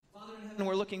And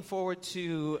we're looking forward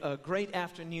to a great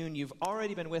afternoon. You've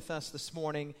already been with us this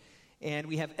morning, and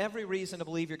we have every reason to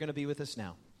believe you're going to be with us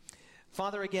now.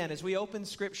 Father, again, as we open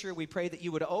Scripture, we pray that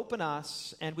you would open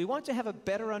us, and we want to have a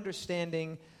better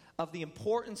understanding of the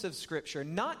importance of Scripture,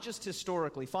 not just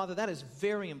historically. Father, that is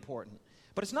very important,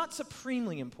 but it's not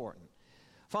supremely important.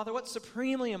 Father, what's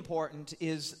supremely important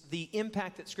is the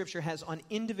impact that Scripture has on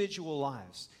individual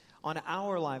lives, on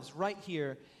our lives right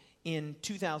here in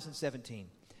 2017.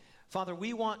 Father,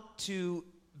 we want to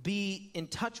be in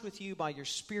touch with you by your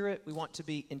Spirit. We want to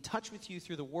be in touch with you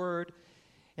through the Word.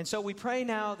 And so we pray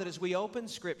now that as we open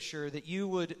Scripture, that you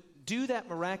would do that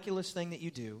miraculous thing that you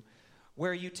do,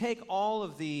 where you take all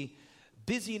of the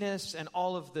busyness and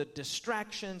all of the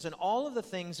distractions and all of the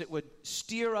things that would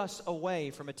steer us away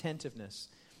from attentiveness.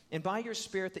 And by your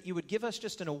Spirit, that you would give us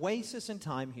just an oasis in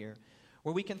time here,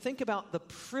 where we can think about the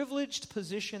privileged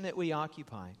position that we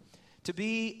occupy, to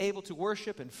be able to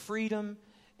worship in freedom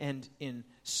and in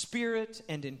spirit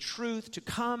and in truth, to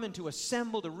come and to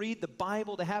assemble, to read the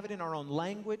Bible, to have it in our own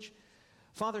language.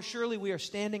 Father, surely we are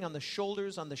standing on the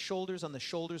shoulders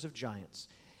of giants.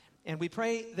 And we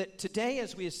pray that today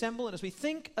as we assemble and as we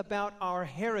think about our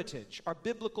heritage, our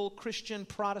biblical Christian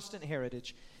Protestant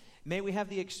heritage, may we have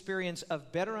the experience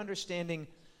of better understanding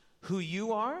who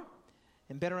you are,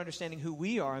 and better understanding who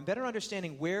we are, and better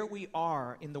understanding where we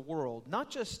are in the world, not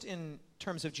just in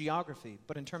terms of geography,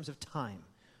 but in terms of time.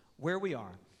 Where we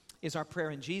are is our prayer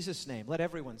in Jesus' name. Let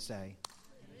everyone say,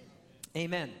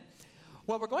 Amen.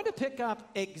 Well, we're going to pick up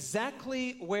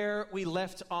exactly where we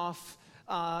left off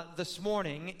this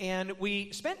morning, and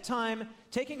we spent time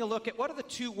taking a look at what are the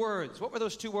two words. What were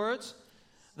those two words?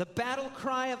 The battle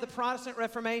cry of the Protestant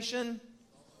Reformation.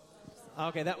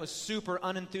 Okay, that was super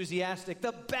unenthusiastic.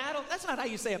 That's not how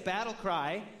you say a battle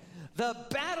cry. The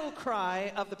battle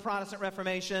cry of the Protestant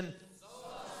Reformation.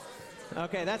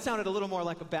 Okay, that sounded a little more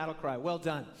like a battle cry. Well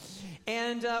done.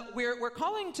 And we're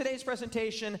calling today's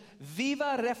presentation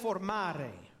Viva Reformare,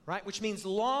 right? Which means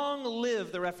long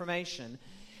live the Reformation.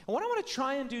 And what I want to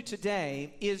try and do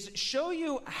today is show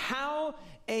you how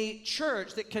a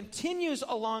church that continues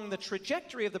along the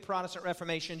trajectory of the Protestant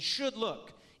Reformation should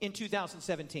look in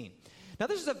 2017. Now,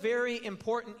 this is a very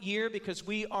important year because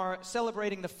we are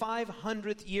celebrating the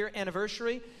 500th year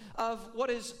anniversary of what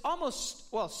is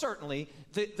certainly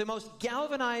the most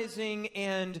galvanizing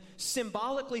and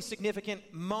symbolically significant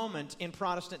moment in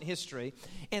Protestant history.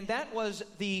 And that was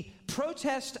the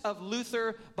protest of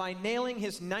Luther by nailing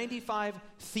his 95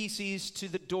 theses to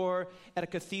the door at a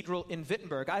cathedral in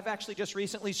Wittenberg. I've actually just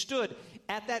recently stood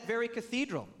at that very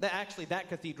cathedral. Actually, that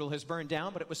cathedral has burned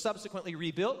down, but it was subsequently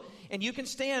rebuilt. And you can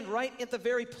stand right at the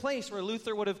very place where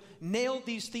Luther would have nailed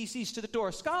these theses to the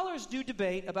door. Scholars do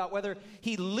debate about whether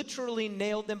he literally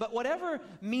nailed them, but whatever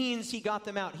means he got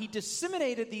them out, he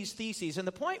disseminated these theses. And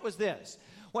the point was this: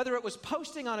 whether it was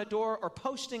posting on a door or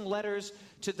posting letters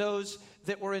to those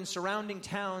that were in surrounding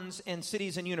towns and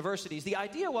cities and universities, the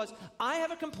idea was, I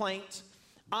have a complaint,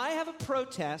 I have a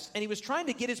protest, and he was trying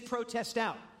to get his protest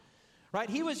out. Right?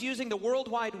 He was using the World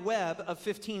Wide Web of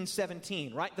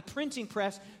 1517, right? The printing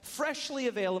press, freshly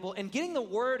available, and getting the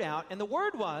word out. And the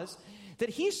word was that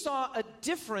he saw a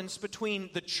difference between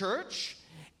the church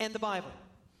and the Bible.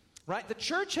 Right? The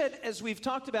church had, as we've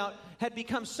talked about, had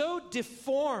become so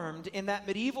deformed in that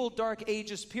medieval Dark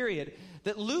Ages period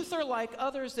that Luther, like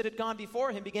others that had gone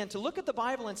before him, began to look at the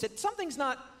Bible and said, something's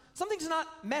not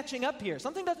matching up here.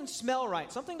 Something doesn't smell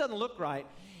right. Something doesn't look right.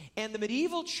 And the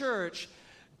medieval church,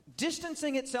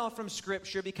 distancing itself from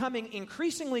Scripture, becoming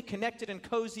increasingly connected and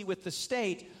cozy with the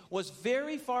state, was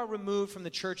very far removed from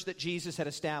the church that Jesus had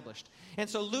established. And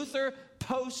so Luther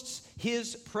posts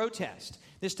his protest.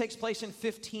 This takes place in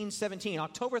 1517,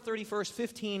 October 31st,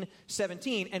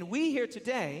 1517. And we here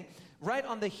today, right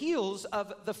on the heels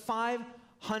of the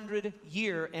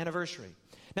 500-year anniversary.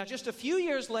 Now, just a few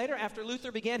years later, after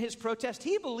Luther began his protest,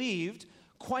 he believed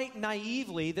quite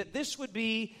naively that this would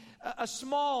be a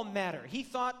small matter. He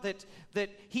thought that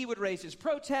he would raise his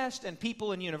protest, and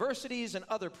people in universities and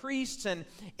other priests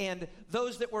and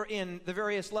those that were in the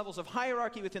various levels of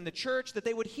hierarchy within the church, that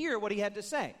they would hear what he had to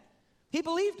say. He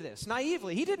believed this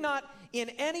naively. He did not in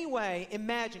any way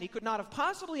imagine, he could not have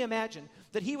possibly imagined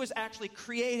that he was actually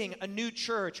creating a new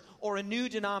church or a new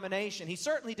denomination. He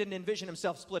certainly didn't envision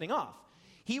himself splitting off.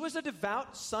 He was a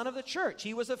devout son of the church.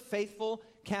 He was a faithful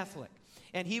Catholic.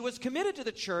 And he was committed to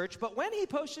the church, but when he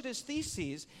posted his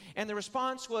theses, and the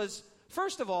response was,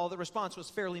 first of all, the response was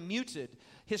fairly muted.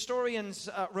 Historians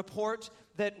report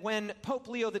that when Pope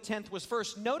Leo X was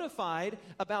first notified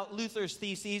about Luther's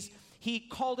theses, he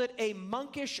called it a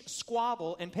monkish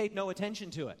squabble and paid no attention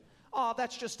to it. Oh,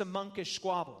 that's just a monkish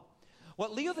squabble.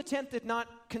 What Leo X did not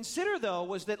consider, though,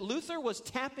 was that Luther was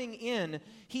tapping in.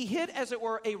 He hit, as it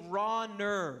were, a raw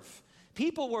nerve.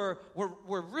 People were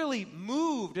really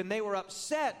moved, and they were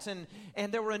upset,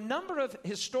 and there were a number of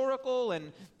historical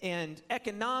and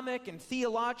economic and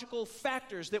theological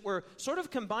factors that were sort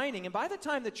of combining. And by the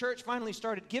time the church finally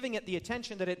started giving it the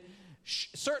attention that it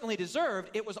certainly deserved,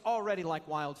 it was already like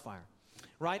wildfire.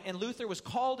 Right? And Luther was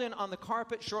called in on the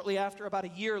carpet shortly after, about a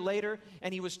year later,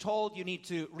 and he was told, you need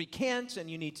to recant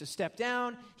and you need to step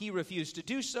down. He refused to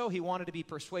do so. He wanted to be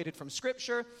persuaded from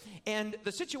Scripture. And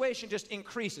the situation just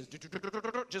increases,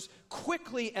 just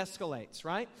quickly escalates,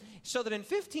 right? So that in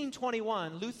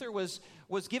 1521, Luther was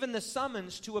given the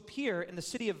summons to appear in the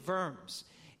city of Worms.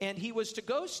 And he was to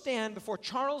go stand before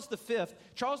Charles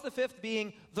V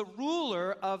being the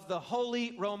ruler of the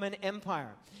Holy Roman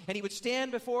Empire. And he would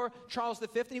stand before Charles V,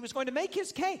 and he was going to make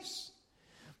his case.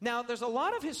 Now, there's a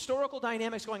lot of historical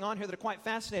dynamics going on here that are quite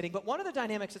fascinating, but one of the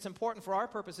dynamics that's important for our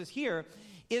purposes here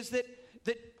is that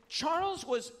Charles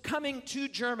was coming to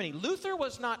Germany. Luther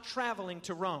was not traveling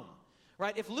to Rome.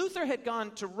 Right? If Luther had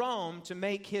gone to Rome to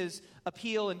make his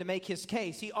appeal and to make his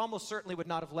case, he almost certainly would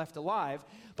not have left alive.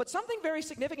 But something very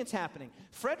significant is happening.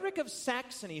 Frederick of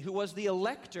Saxony, who was the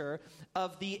elector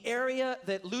of the area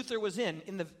that Luther was in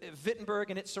the Wittenberg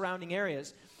and its surrounding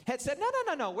areas, had said,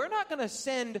 no, we're not going to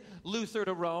send Luther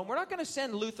to Rome. We're not going to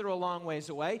send Luther a long ways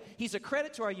away. He's a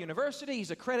credit to our university. He's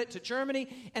a credit to Germany.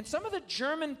 And some of the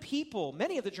German people,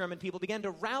 many of the German people, began to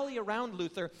rally around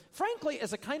Luther, frankly,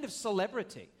 as a kind of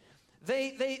celebrity.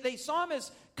 They saw him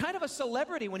as kind of a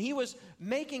celebrity. When he was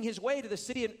making his way to the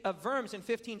city of Worms in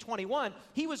 1521,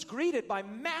 he was greeted by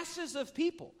masses of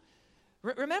people.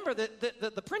 Remember that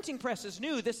the printing presses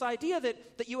knew this idea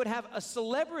that you would have a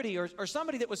celebrity or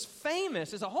somebody that was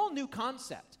famous is a whole new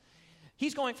concept.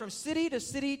 He's going from city to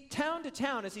city, town to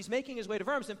town as he's making his way to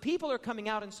Worms, and people are coming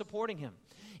out and supporting him.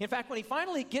 In fact, when he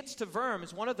finally gets to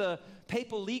Worms, one of the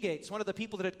papal legates, one of the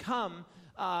people that had come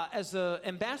as the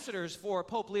ambassadors for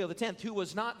Pope Leo X, who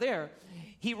was not there,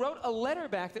 he wrote a letter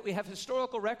back that we have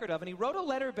historical record of, and he wrote a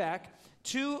letter back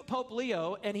to Pope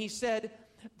Leo, and he said,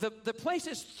 the place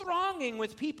is thronging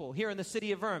with people here in the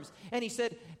city of Worms. And he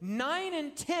said, 9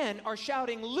 in 10 are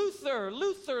shouting, Luther,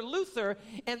 Luther, Luther,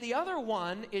 and the other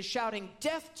one is shouting,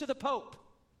 death to the Pope.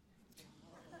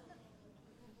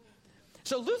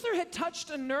 So Luther had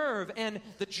touched a nerve, and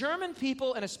the German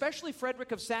people, and especially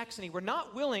Frederick of Saxony, were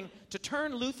not willing to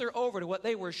turn Luther over to what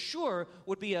they were sure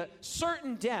would be a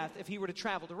certain death if he were to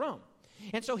travel to Rome.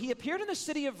 And so he appeared in the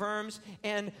city of Worms,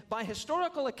 and by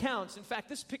historical accounts, in fact,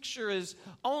 this picture is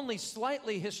only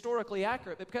slightly historically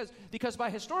accurate, because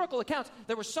by historical accounts,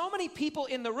 there were so many people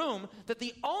in the room that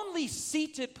the only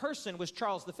seated person was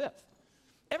Charles V.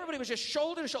 Everybody was just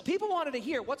shoulder to shoulder. People wanted to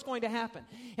hear what's going to happen.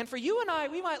 And for you and I,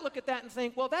 we might look at that and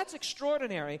think, well, that's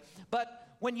extraordinary. But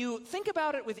when you think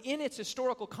about it within its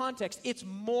historical context, it's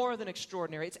more than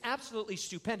extraordinary. It's absolutely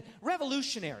stupendous.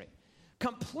 Revolutionary.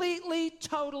 Completely,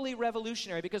 totally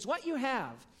revolutionary. Because what you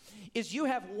have is you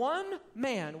have one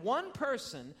man, one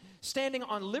person, standing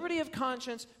on liberty of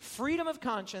conscience, freedom of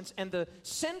conscience, and the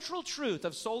central truth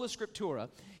of sola scriptura.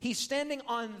 He's standing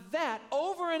on that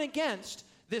over and against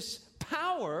this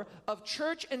power of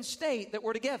church and state that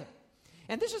were together.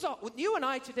 And this is all, you and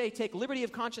I today take liberty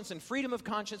of conscience and freedom of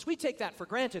conscience. We take that for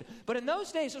granted. But in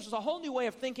those days, this was a whole new way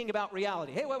of thinking about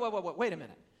reality. Hey, wait a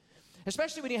minute.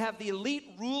 Especially when you have the elite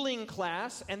ruling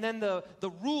class and then the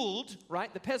ruled,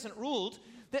 right, the peasant ruled.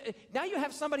 Now you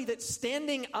have somebody that's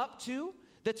standing up to,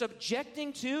 that's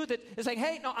objecting to, that is like,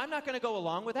 hey, no, I'm not going to go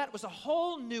along with that. It was a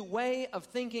whole new way of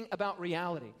thinking about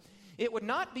reality. It would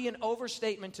not be an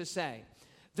overstatement to say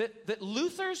that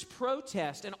Luther's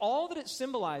protest and all that it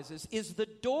symbolizes is the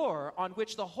door on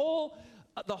which the whole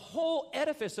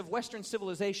edifice of Western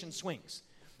civilization swings.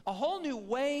 A whole new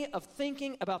way of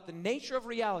thinking about the nature of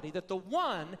reality, that the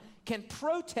one can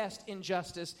protest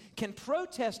injustice, can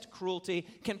protest cruelty,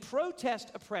 can protest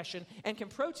oppression, and can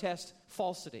protest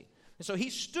falsity. And so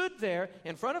he stood there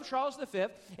in front of Charles V,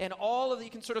 and you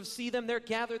can sort of see them, they're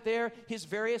gathered there. His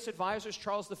various advisors,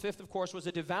 Charles V, of course, was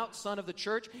a devout son of the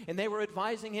church, and they were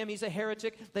advising him. He's a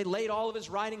heretic. They laid all of his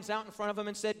writings out in front of him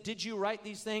and said, did you write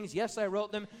these things? Yes, I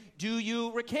wrote them. Do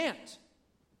you recant?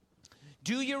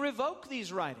 Do you revoke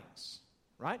these writings?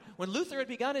 Right? When Luther had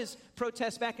begun his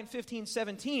protest back in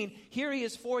 1517, here he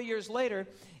is 4 years later.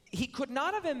 He could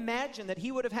not have imagined that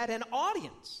he would have had an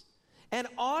audience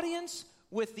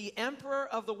with the emperor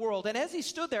of the world. And as he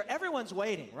stood there, everyone's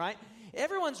waiting, right?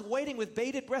 Everyone's waiting with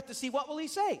bated breath to see what will he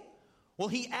say. Will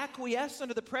he acquiesce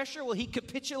under the pressure? Will he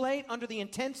capitulate under the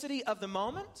intensity of the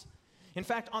moment? In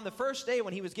fact, on the first day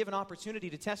when he was given opportunity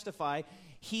to testify,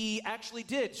 he actually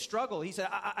did struggle. He said,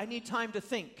 I need time to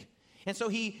think. And so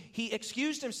he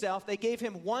excused himself. They gave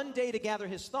him 1 day to gather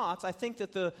his thoughts. I think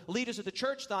that the leaders of the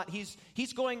church thought he's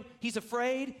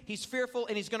afraid, he's fearful,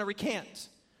 and he's going to recant.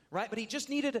 Right? But he just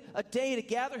needed a day to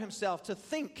gather himself, to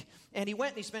think. And he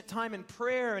went and he spent time in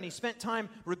prayer, and he spent time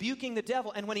rebuking the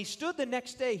devil. And when he stood the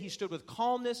next day, he stood with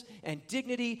calmness and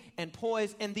dignity and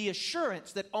poise and the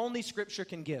assurance that only Scripture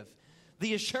can give.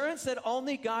 The assurance that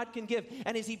only God can give.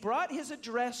 And as he brought his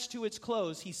address to its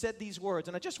close, he said these words.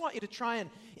 And I just want you to try and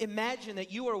imagine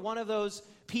that you are one of those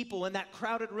people in that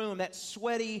crowded room, that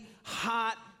sweaty,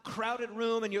 hot, crowded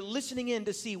room, and you're listening in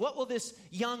to see, what will this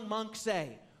young monk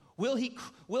say? Will he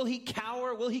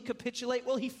cower? Will he capitulate?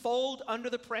 Will he fold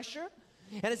under the pressure?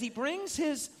 And as he brings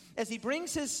his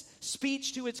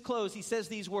speech to its close, he says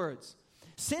these words.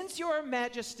 Since your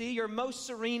majesty, your most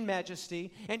serene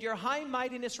majesty, and your high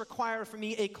mightiness require from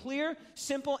me a clear,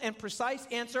 simple, and precise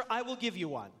answer, I will give you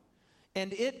one.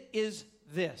 And it is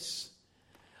this.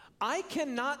 I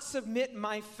cannot submit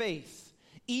my faith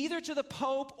either to the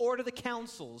Pope or to the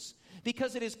councils,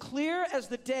 because it is clear as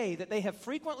the day that they have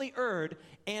frequently erred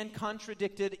and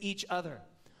contradicted each other.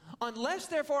 Unless,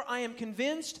 therefore, I am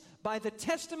convinced by the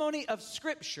testimony of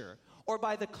Scripture or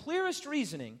by the clearest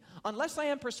reasoning, unless I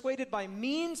am persuaded by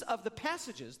means of the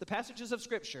passages of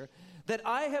Scripture that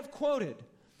I have quoted,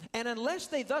 and unless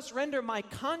they thus render my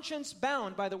conscience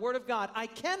bound by the Word of God, I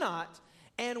cannot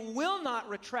and will not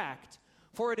retract,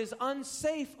 for it is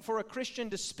unsafe for a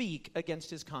Christian to speak against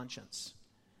his conscience.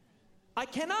 I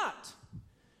cannot.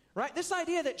 Right? This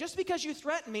idea that just because you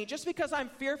threaten me, just because I'm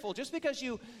fearful, just because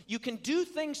you can do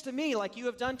things to me like you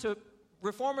have done to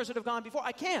reformers that have gone before,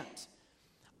 I can't.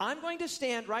 I'm going to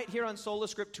stand right here on Sola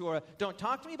Scriptura. Don't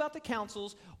talk to me about the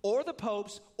councils or the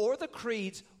popes or the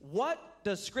creeds. What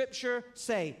does Scripture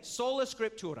say? Sola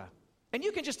Scriptura. And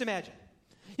you can just imagine.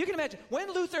 You can imagine,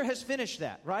 when Luther has finished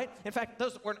that, right? In fact,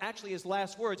 those weren't actually his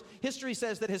last words. History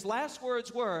says that his last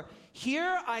words were,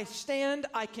 "Here I stand,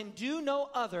 I can do no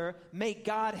other, may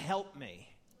God help me."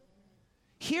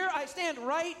 Here I stand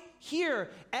right here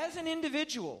as an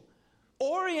individual,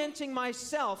 orienting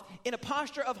myself in a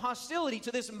posture of hostility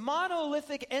to this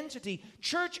monolithic entity,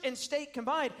 church and state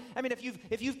combined. I mean,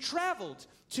 if you've traveled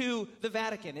to the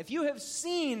Vatican, if you have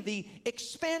seen the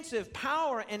expansive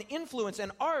power and influence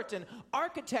and art and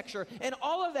architecture and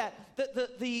all of that,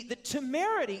 the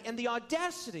temerity and the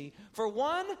audacity for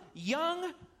one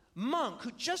young monk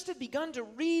who just had begun to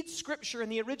read Scripture in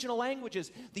the original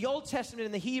languages, the Old Testament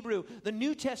in the Hebrew, the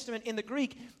New Testament in the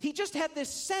Greek, he just had this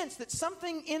sense that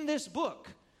something in this book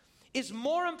is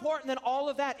more important than all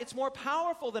of that. It's more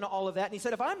powerful than all of that. And he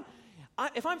said,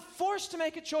 if I'm forced to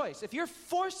make a choice, if you're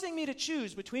forcing me to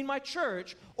choose between my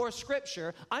church or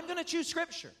Scripture, I'm going to choose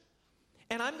Scripture.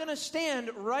 And I'm going to stand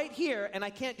right here, and I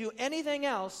can't do anything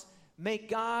else. May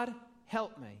God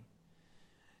help me.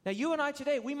 Now, you and I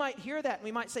today, we might hear that, and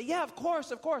we might say, yeah, of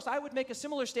course, I would make a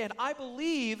similar stand. I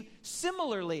believe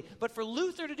similarly. But for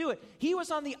Luther to do it, he was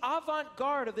on the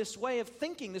avant-garde of this way of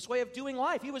thinking, this way of doing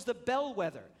life. He was the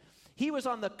bellwether. He was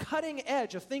on the cutting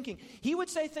edge of thinking. He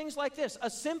would say things like this: a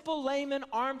simple layman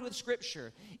armed with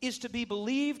Scripture is to be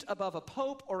believed above a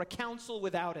pope or a council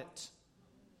without it.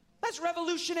 That's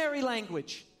revolutionary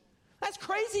language. That's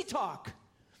crazy talk.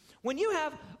 When you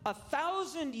have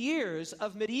 1,000 years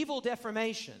of medieval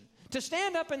deformation, to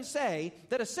stand up and say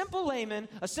that a simple layman,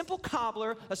 a simple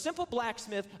cobbler, a simple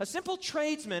blacksmith, a simple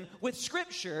tradesman with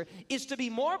Scripture is to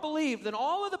be more believed than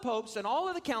all of the popes and all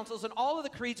of the councils and all of the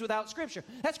creeds without Scripture.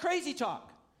 That's crazy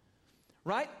talk,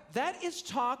 right? That is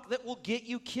talk that will get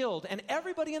you killed. And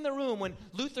everybody in the room, when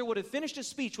Luther would have finished his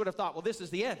speech, would have thought, well, this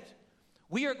is the end.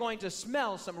 We are going to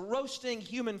smell some roasting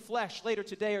human flesh later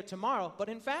today or tomorrow. But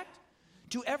in fact,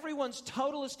 to everyone's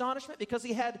total astonishment, because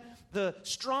he had the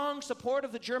strong support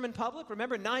of the German public.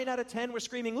 Remember, 9 out of 10 were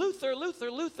screaming, Luther, Luther,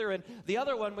 Luther, and the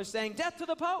other one was saying, death to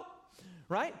the Pope,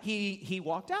 right? He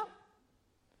walked out.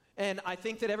 And I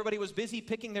think that everybody was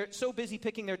so busy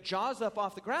picking their jaws up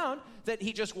off the ground that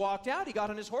he just walked out, he got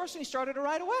on his horse, and he started to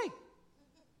ride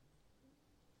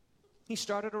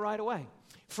away.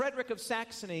 Frederick of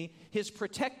Saxony, his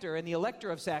protector and the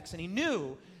elector of Saxony,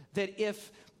 knew that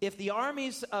if the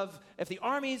armies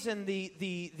and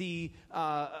the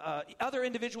other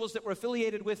individuals that were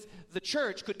affiliated with the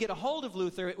church could get a hold of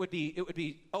Luther, it would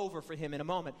be over for him in a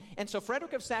moment. And so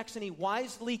Frederick of Saxony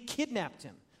wisely kidnapped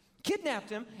him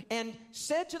and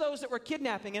said to those that were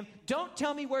kidnapping him, "Don't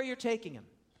tell me where you're taking him.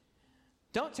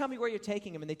 Don't tell me where you're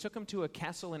taking him. And they took him to a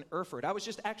castle in Erfurt. I was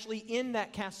just actually in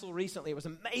that castle recently. It was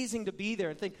amazing to be there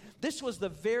and think this was the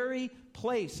very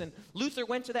place. And Luther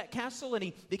went to that castle and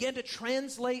he began to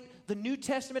translate the New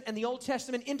Testament and the Old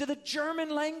Testament into the German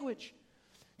language.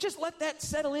 Just let that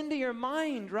settle into your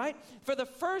mind, right? For the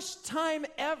first time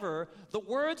ever, the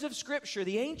words of Scripture,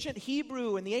 the ancient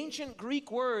Hebrew and the ancient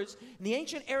Greek words and the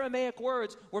ancient Aramaic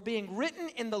words were being written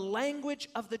in the language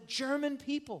of the German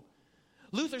people.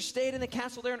 Luther stayed in the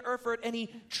castle there in Erfurt, and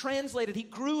he translated. He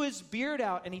grew his beard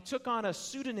out, and he took on a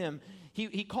pseudonym.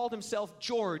 He called himself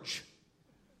George.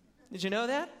 Did you know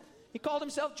that? He called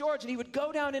himself George, and he would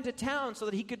go down into town so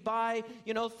that he could buy,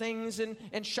 things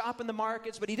and shop in the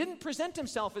markets. But he didn't present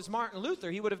himself as Martin Luther.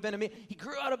 He would have been he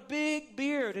grew out a big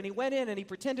beard, and he went in, and he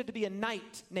pretended to be a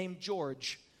knight named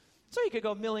George, so he could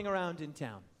go milling around in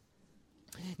town.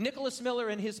 Nicholas Miller,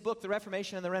 in his book, The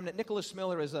Reformation and the Remnant, Nicholas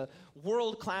Miller is a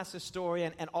world-class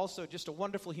historian and also just a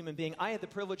wonderful human being. I had the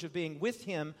privilege of being with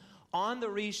him on the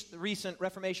recent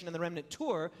Reformation and the Remnant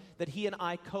tour that he and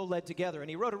I co-led together. And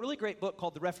he wrote a really great book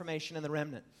called The Reformation and the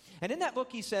Remnant. And in that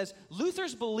book, he says,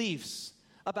 Luther's beliefs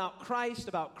about Christ,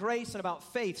 about grace, and about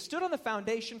faith stood on the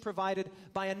foundation provided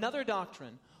by another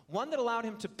doctrine, one that allowed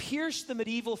him to pierce the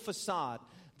medieval facade,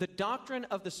 the doctrine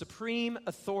of the supreme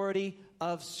authority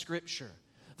of Scripture.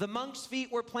 The monk's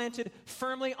feet were planted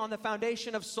firmly on the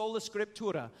foundation of sola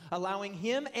scriptura, allowing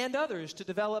him and others to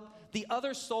develop the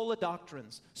other sola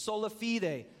doctrines, sola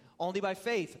fide, only by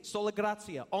faith, sola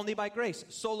gratia, only by grace,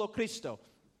 solo Christo,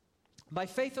 by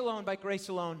faith alone, by grace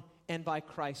alone, and by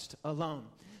Christ alone.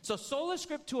 So sola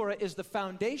scriptura is the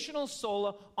foundational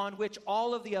sola on which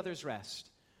all of the others rest.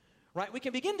 Right? We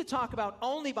can begin to talk about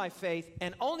only by faith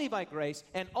and only by grace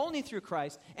and only through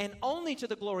Christ and only to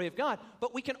the glory of God.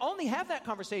 But we can only have that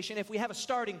conversation if we have a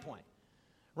starting point.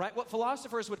 Right? What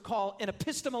philosophers would call an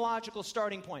epistemological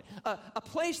starting point. A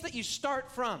place that you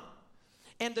start from.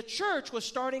 And the church was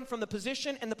starting from the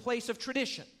position and the place of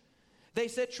tradition. They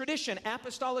said tradition,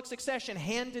 apostolic succession,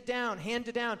 handed down,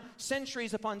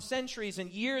 centuries upon centuries and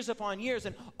years upon years.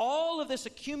 And all of this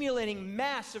accumulating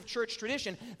mass of church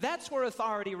tradition, that's where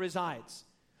authority resides.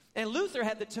 And Luther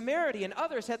had the temerity and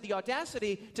others had the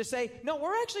audacity to say, no,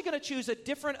 we're actually going to choose a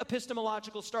different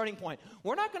epistemological starting point.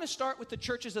 We're not going to start with the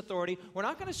church's authority. We're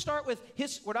not going to start with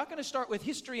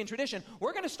history and tradition.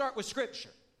 We're going to start with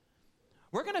Scripture.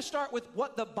 We're going to start with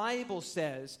what the Bible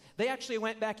says. They actually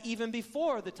went back even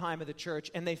before the time of the church,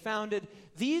 and they founded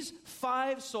these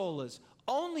 5 solas: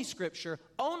 only Scripture,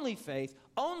 only faith,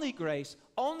 only grace,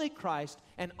 only Christ,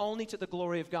 and only to the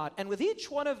glory of God. And with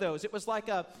each one of those, it was like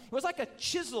a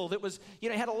chisel that was,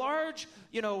 it had a large,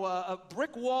 a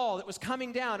brick wall that was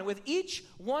coming down. And with each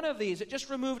one of these, it just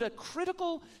removed a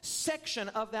critical section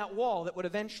of that wall that would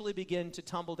eventually begin to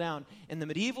tumble down. And the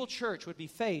medieval church would be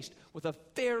faced with a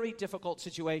very difficult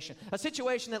situation. A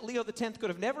situation that Leo X could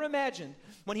have never imagined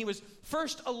when he was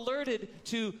first alerted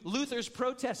to Luther's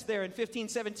protest there in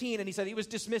 1517. And he said he was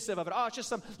dismissive of it. Oh, it's just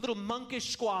some little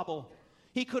monkish squabble.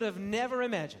 He could have never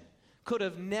imagined. But I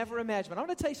want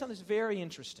to tell you something that's very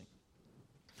interesting.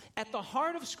 At the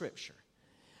heart of Scripture,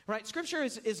 right? Scripture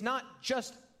is not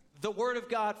just the Word of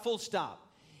God, full stop.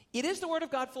 It is the Word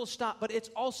of God, full stop, but it's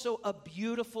also a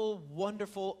beautiful,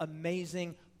 wonderful,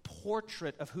 amazing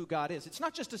portrait of who God is. It's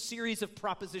not just a series of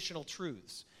propositional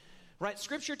truths, right?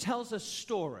 Scripture tells a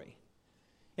story.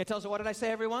 It tells, what did I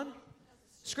say, everyone?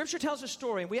 Scripture tells a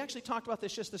story, and we actually talked about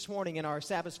this just this morning in our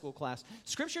Sabbath school class.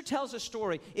 Scripture tells a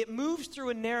story. It moves through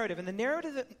a narrative, and the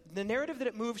narrative that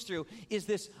it moves through is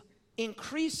this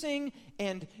increasing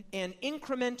and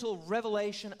incremental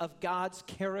revelation of God's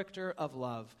character of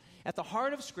love. At the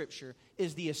heart of Scripture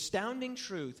is the astounding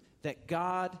truth that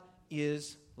God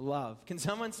is love. Can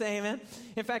someone say amen?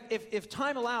 In fact, if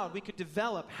time allowed, we could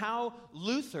develop how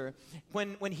Luther,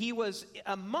 when he was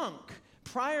a monk,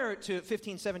 prior to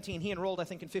 1517, he enrolled, I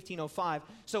think, in 1505.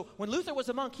 So when Luther was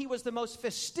a monk, he was the most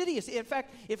fastidious. In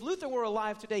fact, if Luther were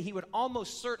alive today, he would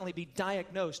almost certainly be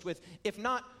diagnosed with, if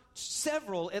not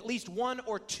several, at least 1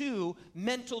 or 2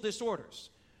 mental disorders.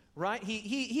 Right?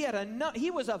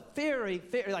 He was a very,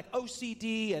 very like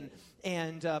OCD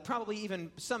and probably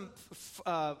even some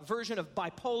version of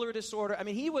bipolar disorder. I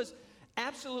mean, he was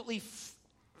absolutely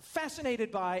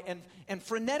fascinated by and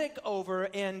frenetic over,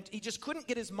 and he just couldn't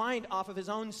get his mind off of his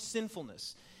own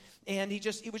sinfulness. And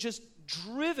he was just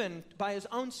driven by his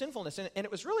own sinfulness, and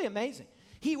it was really amazing.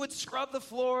 He would scrub the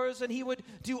floors, and he would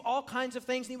do all kinds of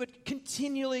things, and he would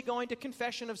continually go into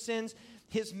confession of sins.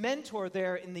 His mentor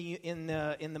there in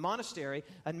the monastery,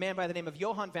 a man by the name of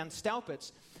Johann van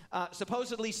Staupitz,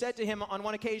 supposedly said to him on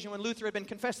one occasion when Luther had been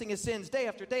confessing his sins day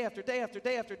after day after day after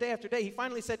day after day after day, he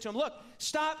finally said to him, look,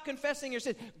 stop confessing your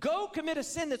sins. Go commit a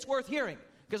sin that's worth hearing,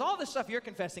 because all this stuff you're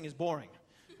confessing is boring.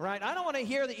 Right? I don't want to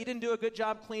hear that you didn't do a good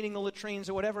job cleaning the latrines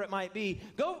or whatever it might be.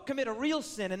 Go commit a real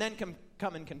sin and then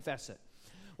come and confess it.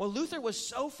 Well, Luther was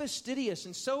so fastidious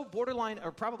and so borderline,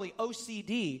 or probably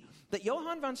OCD, that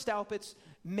Johann von Staupitz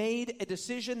made a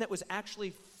decision that was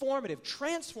actually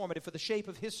transformative for the shape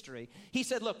of history. He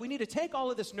said, look, we need to take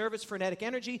all of this nervous, frenetic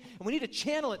energy, and we need to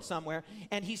channel it somewhere.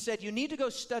 And he said, you need to go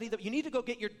you need to go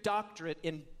get your doctorate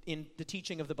in the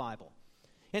teaching of the Bible.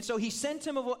 And so he sent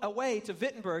him away to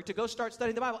Wittenberg to go start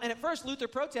studying the Bible. And at first, Luther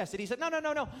protested. He said, no,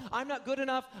 I'm not good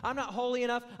enough. I'm not holy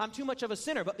enough. I'm too much of a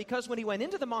sinner. But because when he went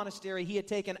into the monastery, he had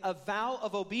taken a vow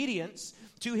of obedience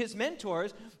to his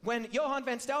mentors, when Johann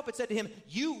von Staupitz said to him,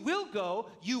 you will go,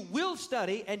 you will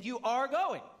study, and you are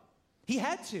going. He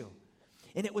had to.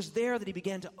 And it was there that he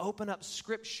began to open up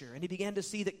Scripture, and he began to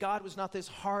see that God was not this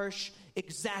harsh,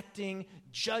 exacting,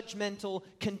 judgmental,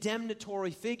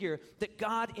 condemnatory figure, that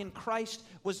God in Christ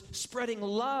was spreading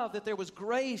love, that there was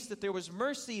grace, that there was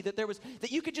mercy,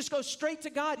 that you could just go straight to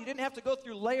God. You didn't have to go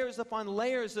through layers upon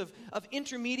layers of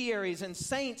intermediaries and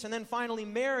saints, and then finally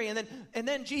Mary, and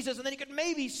then Jesus, and then you could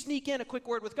maybe sneak in a quick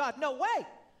word with God. No way!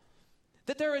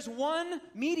 That there is one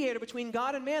mediator between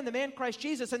God and man, the man Christ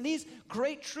Jesus. And these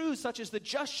great truths, such as the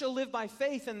just shall live by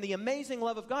faith and the amazing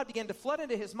love of God, began to flood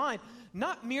into his mind,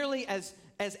 not merely as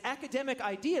academic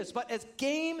ideas, but as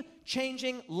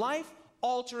game-changing,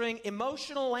 life-altering,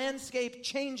 emotional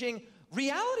landscape-changing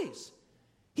realities.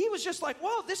 He was just like,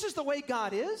 whoa, this is the way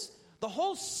God is. The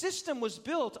whole system was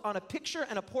built on a picture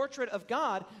and a portrait of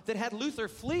God that had Luther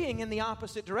fleeing in the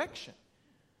opposite direction.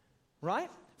 Right?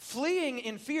 Fleeing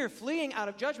in fear, fleeing out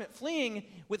of judgment, fleeing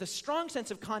with a strong sense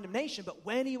of condemnation. But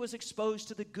when he was exposed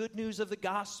to the good news of the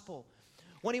gospel,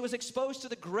 when he was exposed to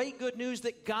the great good news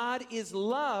that God is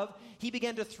love, he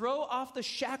began to throw off the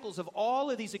shackles of all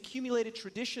of these accumulated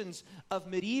traditions of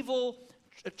medieval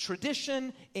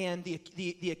tradition and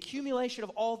the accumulation of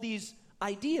all these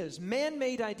ideas,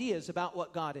 man-made ideas about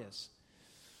what God is.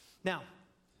 Now,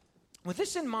 with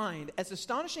this in mind, as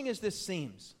astonishing as this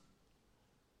seems,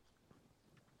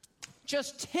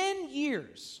 just 10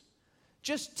 years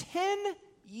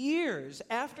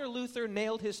after Luther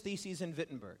nailed his theses in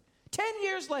Wittenberg, 10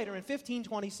 years later in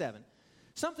 1527,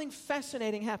 something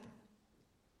fascinating happened.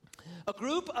 A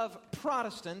group of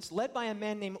Protestants led by a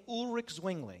man named Ulrich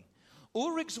Zwingli.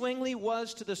 Ulrich Zwingli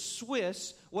was to the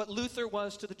Swiss what Luther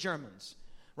was to the Germans.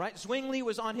 Right? Zwingli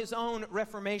was on his own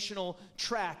reformational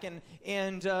track,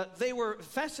 and they were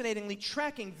fascinatingly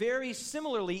tracking very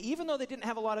similarly, even though they didn't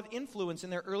have a lot of influence in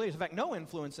their early years, in fact, no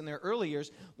influence in their early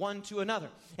years, one to another.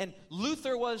 And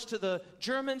Luther was to the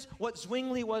Germans what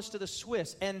Zwingli was to the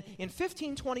Swiss. And in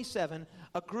 1527,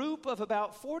 a group of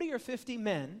about 40 or 50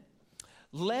 men,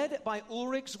 led by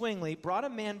Ulrich Zwingli, brought a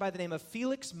man by the name of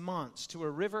Felix Manz to a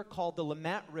river called the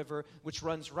Limmat River, which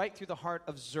runs right through the heart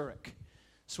of Zurich,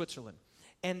 Switzerland.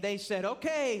 And they said,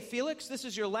 okay, Felix, this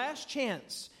is your last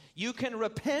chance. You can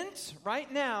repent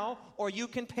right now, or you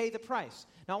can pay the price.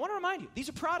 Now, I want to remind you, these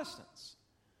are Protestants.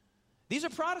 These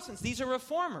are Protestants. These are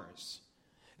reformers.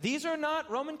 These are not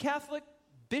Roman Catholic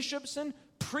bishops and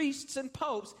priests and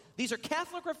popes. These are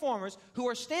Catholic reformers who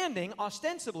are standing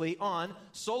ostensibly on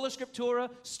sola scriptura,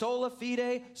 sola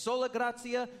fide, sola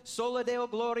gratia, sola deo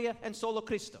gloria, and sola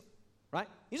Christo. Right?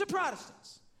 These are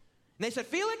Protestants. And they said,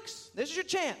 Felix, this is your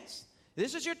chance.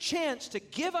 This is your chance to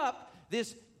give up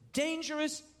this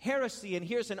dangerous heresy. And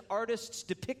here's an artist's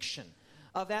depiction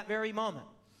of that very moment.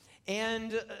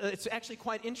 And it's actually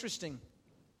quite interesting.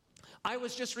 I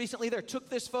was just recently there, took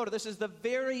this photo. This is the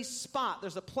very spot.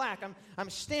 There's a plaque. I'm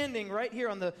standing right here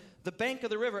on the bank of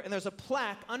the river, and there's a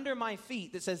plaque under my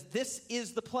feet that says, this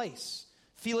is the place.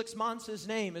 Felix Manz's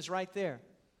name is right there.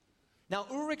 Now,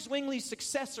 Ulrich Zwingli's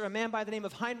successor, a man by the name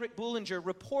of Heinrich Bullinger,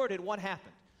 reported what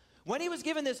happened. When he was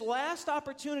given this last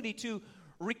opportunity to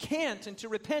recant and to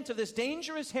repent of this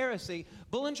dangerous heresy,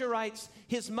 Bullinger writes,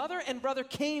 his mother and brother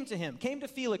came to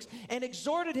Felix, and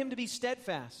exhorted him to be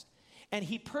steadfast. And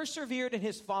he persevered in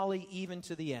his folly even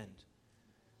to the end.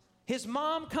 His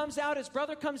mom comes out, his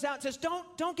brother comes out and says,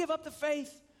 don't give up the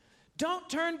faith. Don't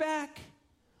turn back.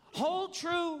 Hold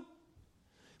true.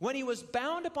 When he was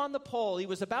bound upon the pole, he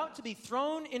was about to be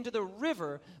thrown into the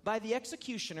river by the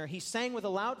executioner. He sang with a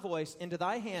loud voice, into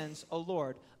thy hands, O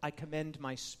Lord, I commend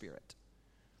my spirit.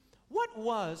 What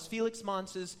was Felix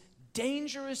Manz's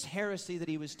dangerous heresy that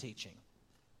he was teaching?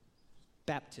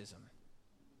 Baptism.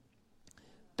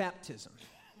 Baptism.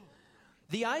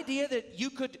 The idea that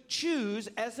you could choose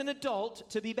as an adult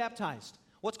to be baptized.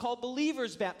 what's called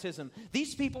believers' baptism.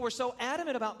 These people were so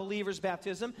adamant about believers'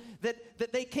 baptism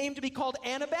that they came to be called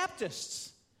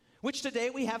Anabaptists, which today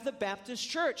we have the Baptist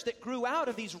Church that grew out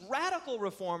of these radical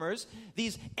reformers,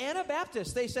 these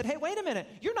Anabaptists. They said, hey, wait a minute,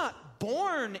 you're not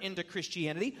born into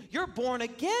Christianity, you're born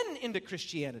again into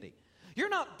Christianity. You're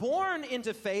not born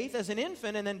into faith as an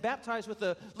infant and then baptized with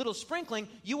a little sprinkling.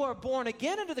 You are born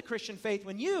again into the Christian faith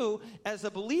when you, as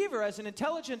a believer, as an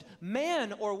intelligent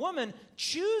man or woman,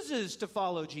 chooses to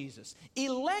follow Jesus,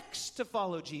 elects to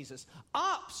follow Jesus,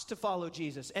 opts to follow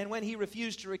Jesus. And when he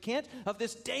refused to recant of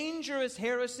this dangerous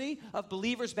heresy of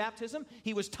believers' baptism,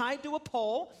 he was tied to a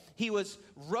pole. He was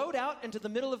rowed out into the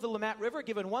middle of the Lamont River,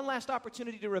 given one last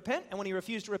opportunity to repent. And when he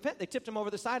refused to repent, they tipped him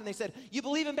over the side and they said, you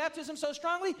believe in baptism so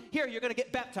strongly? Here, you're going to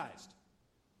get baptized.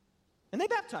 And they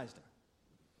baptized him.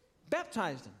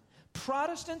 Baptized him.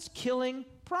 Protestants killing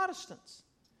Protestants.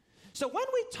 So when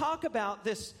we talk about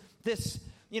this,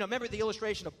 remember the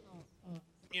illustration of,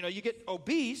 you get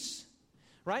obese,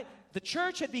 right? The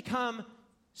church had become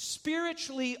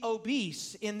spiritually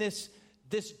obese in this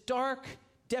dark,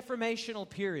 deformational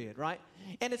period, right?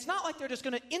 And it's not like they're just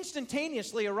going to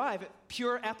instantaneously arrive at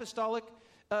pure apostolic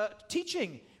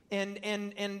teaching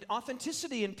and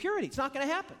authenticity and purity. It's not going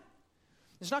to happen.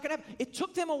 It's not going to happen. It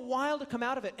took them a while to come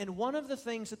out of it. And one of the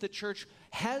things that the church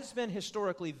has been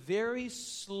historically very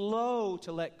slow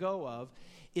to let go of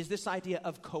is this idea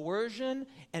of coercion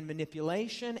and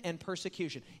manipulation and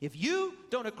persecution. If you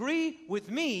don't agree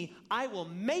with me, I will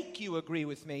make you agree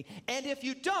with me. And if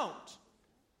you don't,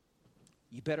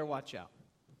 you better watch out.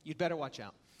 You'd better watch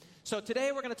out. So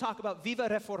today we're going to talk about Viva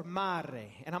Reformare.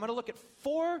 And I'm going to look at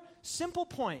 4 simple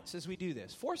points as we do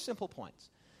this. 4 simple points.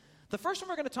 The first one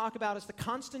we're going to talk about is the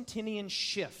Constantinian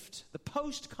shift, the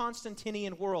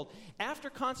post-Constantinian world. After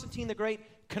Constantine the Great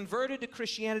converted to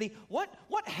Christianity, what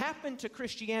happened to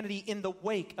Christianity in the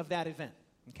wake of that event?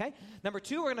 Okay? Number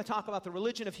 2, we're going to talk about the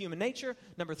religion of human nature.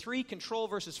 Number 3, control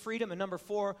versus freedom. And number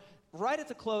 4, right at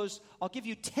the close, I'll give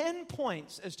you 10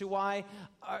 points as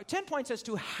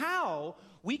to how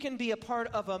we can be a part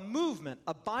of a movement,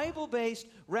 a Bible-based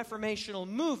reformational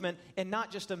movement, and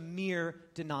not just a mere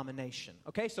denomination.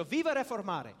 Okay, so Viva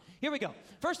Reformare. Here we go.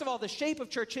 First of all, the shape of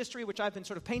church history, which I've been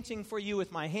sort of painting for you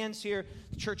with my hands here.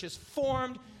 The church is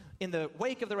formed in the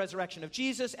wake of the resurrection of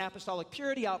Jesus, apostolic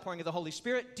purity, outpouring of the Holy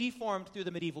Spirit, deformed through the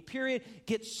medieval period,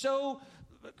 gets so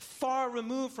far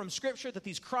removed from Scripture that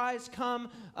these cries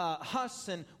come, Huss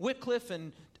and Wycliffe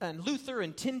and Luther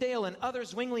and Tyndale and others,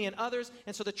 Zwingli and others,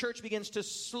 and so the church begins to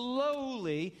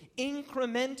slowly,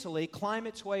 incrementally climb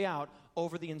its way out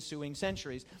over the ensuing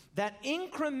centuries. That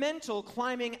incremental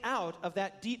climbing out of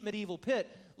that deep medieval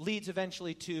pit leads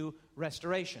eventually to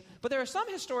restoration. But there are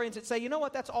some historians that say, you know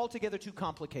what, that's altogether too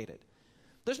complicated.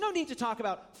 There's no need to talk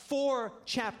about 4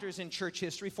 chapters in church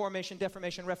history: formation,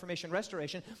 deformation, reformation,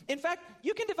 restoration. In fact,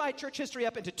 you can divide church history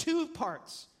up into 2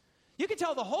 parts. You can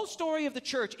tell the whole story of the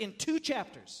church in 2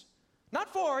 chapters.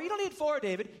 Not 4. You don't need 4,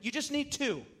 David. You just need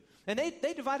 2. And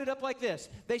they divide it up like this.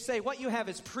 They say what you have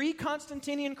is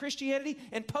pre-Constantinian Christianity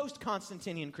and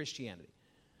post-Constantinian Christianity.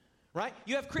 Right?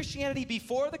 You have Christianity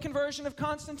before the conversion of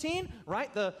Constantine, right?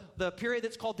 The period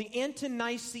that's called the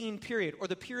Ante-Nicene period, or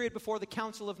the period before the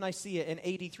Council of Nicaea in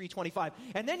AD 325.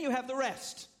 And then you have the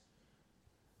rest.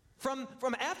 From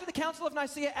after the Council of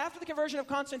Nicaea, after the conversion of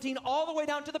Constantine, all the way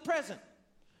down to the present.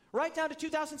 Right down to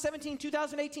 2017,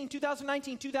 2018,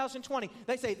 2019, 2020.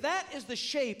 They say that is the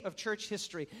shape of church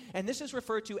history. And this is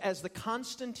referred to as the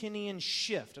Constantinian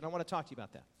shift. And I want to talk to you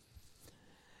about that.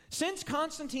 Since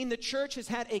Constantine, the church has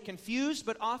had a confused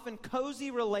but often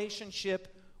cozy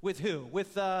relationship with who?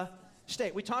 With the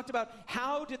state. We talked about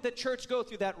how did the church go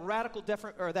through that radical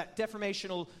that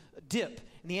deformational dip.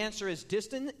 And the answer is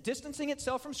distancing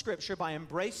itself from Scripture by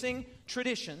embracing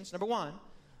traditions, number 1.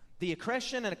 The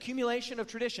accretion and accumulation of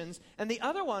traditions. And the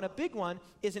other one, a big one,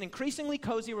 is an increasingly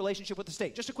cozy relationship with the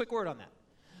state. Just a quick word on that.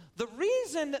 The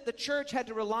reason that the church had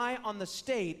to rely on the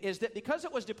state is that because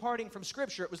it was departing from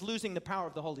Scripture, it was losing the power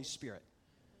of the Holy Spirit.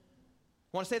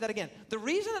 I want to say that again. The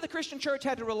reason that the Christian church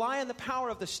had to rely on the power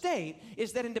of the state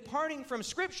is that in departing from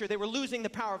Scripture, they were losing the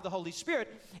power of the Holy Spirit,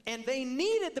 and they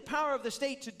needed the power of the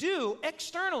state to do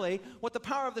externally what the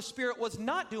power of the Spirit was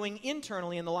not doing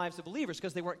internally in the lives of believers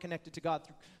because they weren't connected to God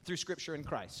through Scripture and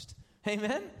Christ.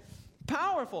 Amen?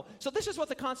 Powerful. So this is what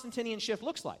the Constantinian shift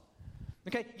looks like.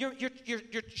 Okay,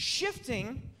 you're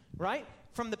shifting, right,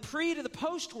 from the pre to the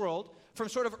post world, from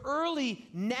sort of early,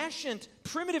 nascent,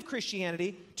 primitive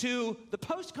Christianity to the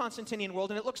post-Constantinian world,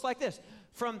 and it looks like this.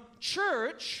 From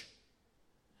church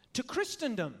to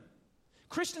Christendom.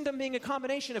 Christendom being a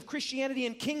combination of Christianity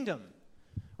and kingdom,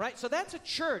 right? So that's a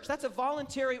church. That's a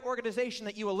voluntary organization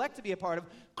that you elect to be a part of.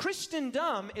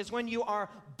 Christendom is when you are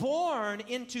born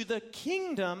into the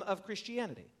kingdom of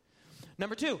Christianity.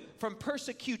 Number 2, from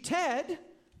persecuted,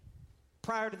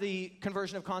 prior to the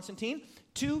conversion of Constantine,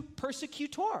 to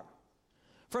persecutor.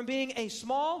 From being a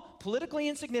small, politically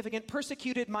insignificant,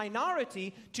 persecuted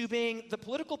minority to being the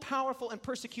political powerful and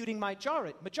persecuting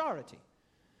majority.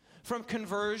 From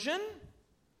conversion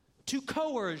to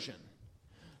coercion.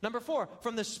 Number 4,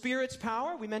 from the Spirit's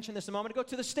power, we mentioned this a moment ago,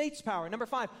 to the state's power. Number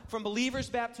 5, from believers'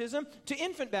 baptism to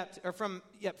infant baptism, or from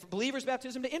believers'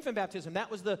 baptism to infant baptism.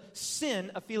 That was the sin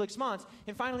of Felix Mons.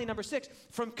 And finally, number 6,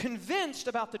 from convinced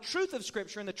about the truth of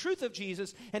Scripture and the truth of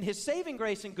Jesus and his saving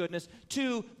grace and goodness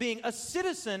to being a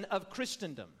citizen of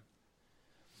Christendom.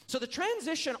 So the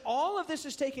transition, all of this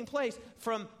is taking place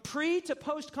from pre to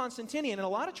post-Constantinian. And a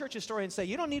lot of church historians say,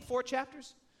 you don't need 4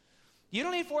 chapters. You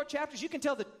don't need 4 chapters. You can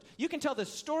tell the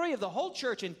story of the whole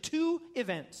church in 2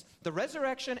 events, the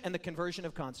resurrection and the conversion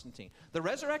of Constantine. The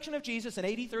resurrection of Jesus in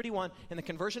AD 31 and the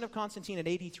conversion of Constantine in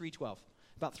AD 312,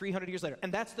 about 300 years later.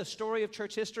 And that's the story of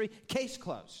church history. Case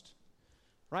closed,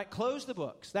 right? Close the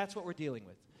books. That's what we're dealing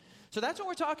with. So that's what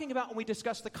we're talking about when we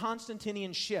discuss the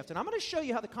Constantinian shift. And I'm going to show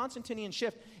you how the Constantinian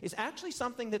shift is actually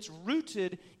something that's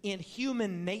rooted in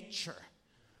human nature.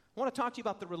 I want to talk to you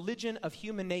about the religion of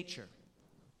human nature.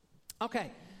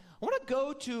 Okay, I want to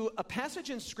go to a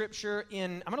passage in Scripture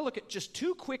I'm going to look at just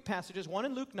 2 quick passages, one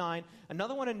in Luke 9,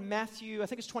 another one in Matthew, I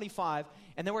think it's 25,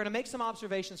 and then we're going to make some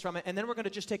observations from it, and then we're going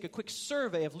to just take a quick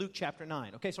survey of Luke chapter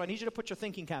 9. Okay, so I need you to put your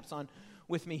thinking caps on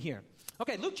with me here.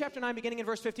 Okay, Luke chapter 9, beginning in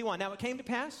verse 51. Now it came to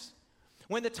pass,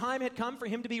 when the time had come for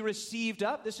him to be received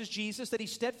up, this is Jesus, that he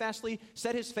steadfastly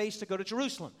set his face to go to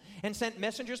Jerusalem, and sent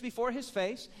messengers before his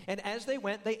face, and as they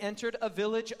went, they entered a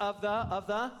village of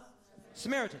the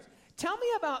Samaritans. Tell me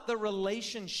about the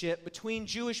relationship between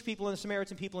Jewish people and the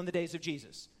Samaritan people in the days of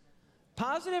Jesus.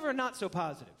 Positive or not so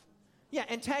positive? Yeah,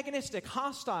 antagonistic,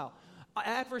 hostile,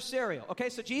 adversarial. Okay,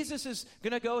 so Jesus is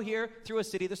going to go here through a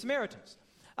city of the Samaritans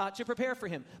to prepare for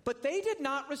him. But they did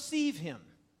not receive him.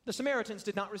 The Samaritans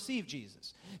did not receive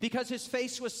Jesus because his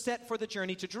face was set for the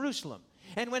journey to Jerusalem.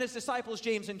 And when his disciples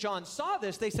James and John saw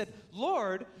this, they said,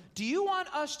 Lord, do you want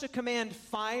us to command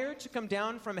fire to come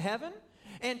down from heaven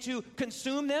and to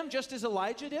consume them just as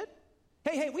Elijah did?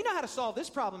 Hey, we know how to solve this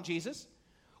problem, Jesus.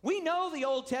 We know the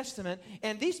Old Testament,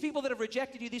 and these people that have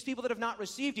rejected you, these people that have not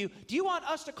received you, do you want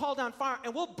us to call down fire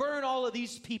and we'll burn all of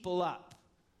these people up?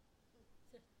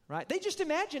 Right? They just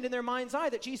imagined in their mind's eye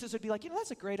that Jesus would be like, that's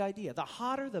a great idea. The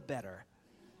hotter, the better.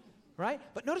 Right?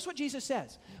 But notice what Jesus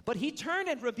says. But he turned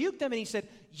and rebuked them and he said,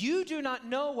 you do not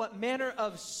know what manner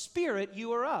of spirit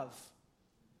you are of.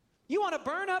 You want to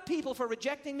burn up people for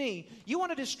rejecting me. You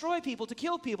want to destroy people, to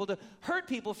kill people, to hurt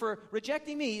people for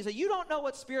rejecting me. He said, you don't know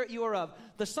what spirit you are of.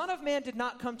 The Son of Man did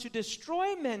not come to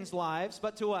destroy men's lives,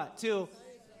 but to what?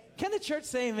 Can the church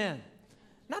say amen?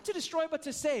 Not to destroy, but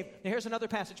to save. Now here's another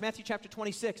passage, Matthew chapter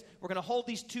 26. We're going to hold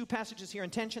these 2 passages here in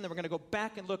tension, then we're going to go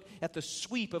back and look at the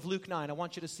sweep of Luke 9. I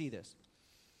want you to see this.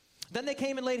 Then they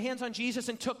came and laid hands on Jesus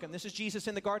and took him. This is Jesus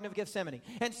in the Garden of Gethsemane.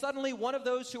 And suddenly one of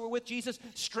those who were with Jesus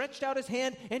stretched out his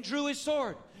hand and drew his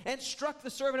sword and struck the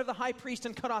servant of the high priest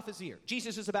and cut off his ear.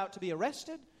 Jesus is about to be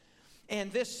arrested.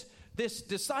 And this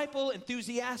disciple,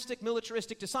 enthusiastic,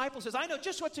 militaristic disciple says, I know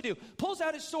just what to do. Pulls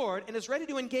out his sword and is ready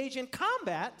to engage in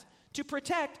combat to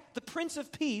protect the Prince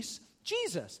of Peace,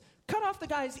 Jesus. Cut off the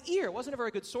guy's ear. Wasn't a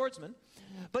very good swordsman.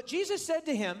 But Jesus said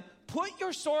to him, put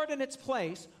your sword in its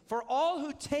place, for all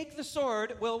who take the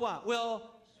sword will what? Will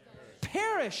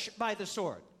perish by the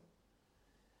sword.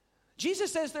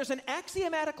 Jesus says there's an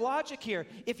axiomatic logic here.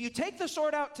 If you take the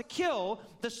sword out to kill,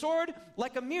 the sword,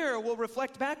 like a mirror, will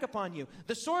reflect back upon you.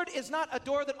 The sword is not a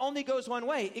door that only goes one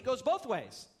way. It goes both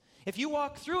ways. If you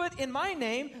walk through it in my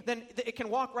name, then it can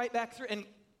walk right back through. And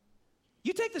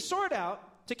you take the sword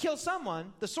out to kill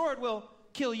someone, the sword will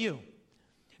kill you.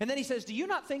 And then he says, do you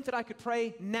not think that I could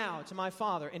pray now to my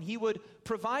Father and he would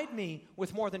provide me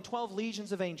with more than 12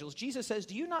 legions of angels? Jesus says,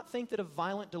 do you not think that a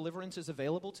violent deliverance is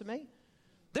available to me?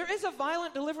 There is a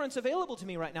violent deliverance available to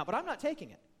me right now, but I'm not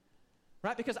taking it.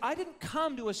 Right? Because I didn't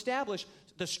come to establish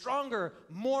the stronger,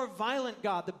 more violent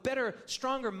God, the better,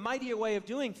 stronger, mightier way of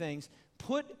doing things.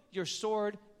 Put your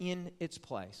sword in its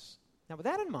place. Now with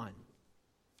that in mind,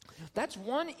 that's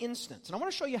one instance. And I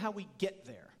want to show you how we get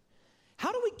there.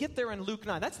 How do we get there in Luke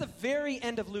 9? That's the very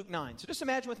end of Luke 9. So just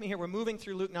imagine with me here, we're moving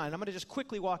through Luke 9. I'm going to just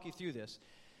quickly walk you through this.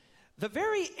 The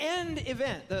very end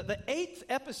event, the 8th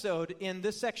episode in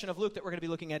this section of Luke that we're going to be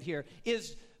looking at here,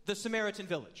 is the Samaritan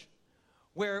village,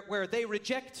 where they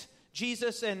reject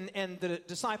Jesus and the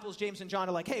disciples, James and John,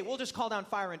 are like, hey, we'll just call down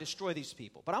fire and destroy these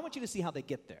people. But I want you to see how they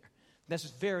get there. This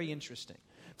is very interesting.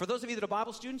 For those of you that are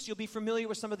Bible students, you'll be familiar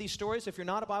with some of these stories. If you're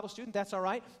not a Bible student, that's all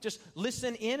right. Just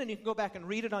listen in, and you can go back and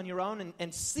read it on your own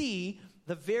and see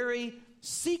the very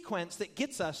sequence that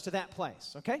gets us to that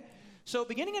place, okay? So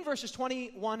beginning in verses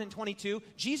 21 and 22,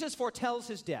 Jesus foretells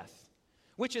his death,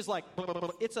 which is like,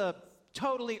 it's a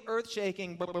totally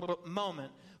earth-shaking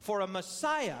moment for a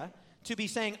Messiah to be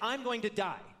saying, I'm going to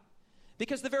die.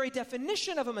 Because the very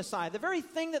definition of a Messiah, the very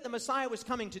thing that the Messiah was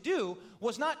coming to do,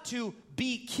 was not to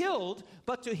be killed,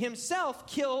 but to himself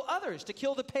kill others, to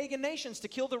kill the pagan nations, to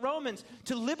kill the Romans,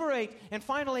 to liberate and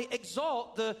finally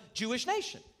exalt the Jewish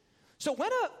nation. So when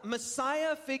a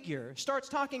Messiah figure starts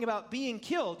talking about being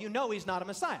killed, you know he's not a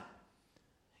Messiah.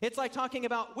 It's like talking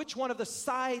about which one of the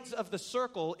sides of the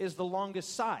circle is the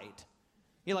longest side.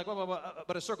 You're like, well,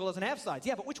 but a circle doesn't have sides.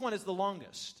 Yeah, but which one is the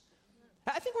longest?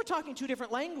 I think we're talking two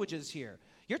different languages here.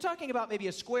 You're talking about maybe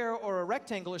a square or a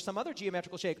rectangle or some other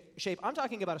geometrical shape. I'm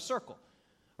talking about a circle,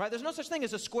 right? There's no such thing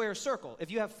as a square circle.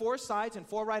 If you have four sides and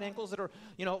four right angles that are,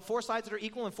 four sides that are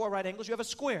equal and four right angles, you have a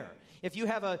square. If you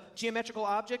have a geometrical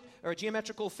object or a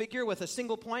geometrical figure with a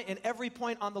single point and every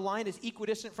point on the line is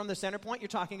equidistant from the center point, you're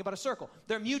talking about a circle.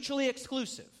 They're mutually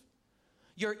exclusive.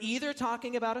 You're either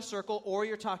talking about a circle or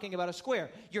you're talking about a square.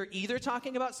 You're either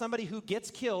talking about somebody who gets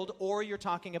killed or you're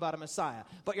talking about a Messiah.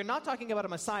 But you're not talking about a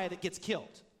Messiah that gets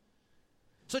killed.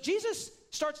 So Jesus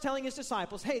starts telling his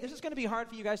disciples, hey, this is going to be hard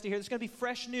for you guys to hear. This is going to be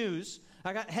fresh news.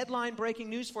 I got headline breaking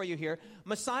news for you here.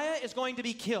 Messiah is going to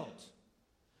be killed.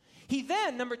 He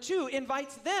then, number two,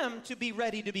 invites them to be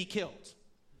ready to be killed,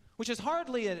 which is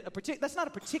hardly that's not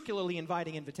a particularly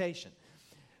inviting invitation.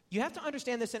 You have to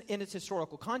understand this in its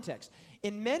historical context.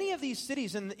 In many of these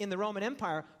cities in the Roman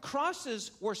Empire,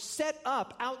 crosses were set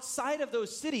up outside of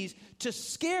those cities to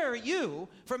scare you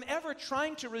from ever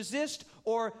trying to resist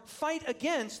or fight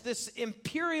against this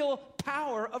imperial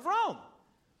power of Rome.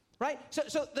 Right?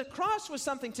 So the cross was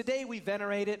something today we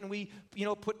venerate it and we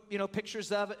put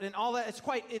pictures of it and all that. It's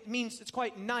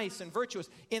quite nice and virtuous.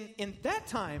 In that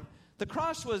time, the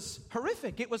cross was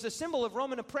horrific. It was a symbol of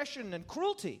Roman oppression and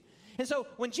cruelty. And so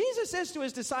when Jesus says to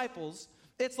his disciples,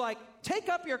 it's like, take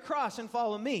up your cross and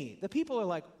follow me. The people are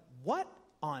like, what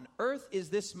on earth is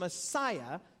this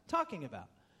Messiah talking about?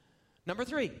 Number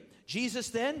three, Jesus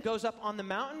then goes up on the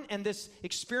mountain, and this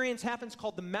experience happens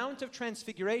called the Mount of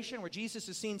Transfiguration, where Jesus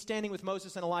is seen standing with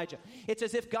Moses and Elijah. It's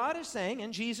as if God is saying,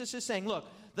 and Jesus is saying, look,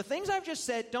 the things I've just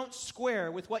said don't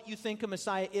square with what you think a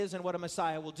Messiah is and what a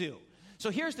Messiah will do. So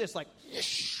here's this, like,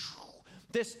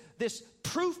 this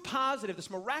proof positive, this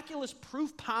miraculous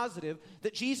proof positive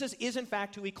that Jesus is in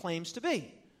fact who he claims to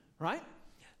be, right?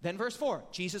 Then verse 4,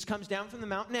 Jesus comes down from the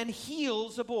mountain and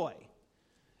heals a boy.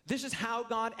 This is how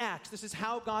God acts. This is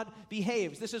how God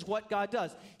behaves. This is what God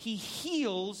does. He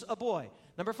heals a boy.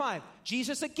 Number 5,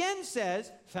 Jesus again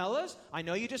says, fellas, I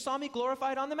know you just saw me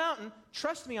glorified on the mountain.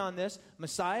 Trust me on this.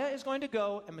 Messiah is going to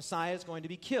go and Messiah is going to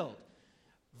be killed.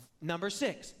 Number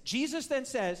 6, Jesus then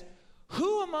says,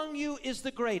 who among you is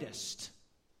the greatest?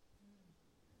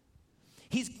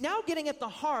 He's now getting at the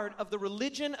heart of the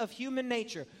religion of human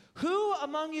nature. Who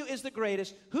among you is the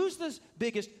greatest? Who's the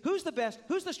biggest? Who's the best?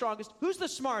 Who's the strongest? Who's the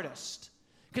smartest?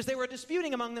 Because they were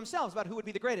disputing among themselves about who would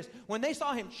be the greatest. When they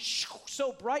saw him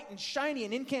so bright and shiny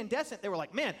and incandescent, they were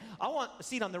like, man, I want a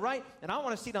seat on the right and I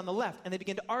want a seat on the left. And they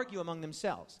began to argue among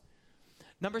themselves.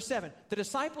 Number 7, the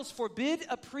disciples forbid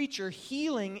a preacher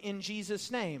healing in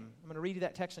Jesus' name. I'm going to read you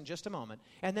that text in just a moment.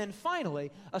 And then finally,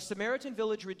 a Samaritan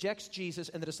village rejects Jesus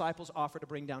and the disciples offer to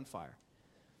bring down fire.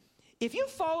 If you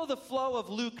follow the flow of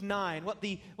Luke 9, what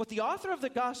the author of the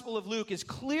Gospel of Luke is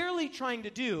clearly trying to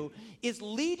do is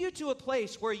lead you to a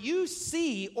place where you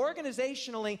see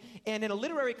organizationally and in a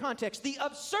literary context the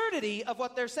absurdity of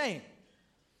what they're saying.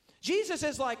 Jesus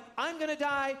is like, I'm going to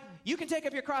die. You can take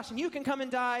up your cross and you can come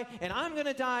and die, and I'm going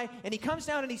to die. And he comes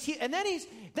down and then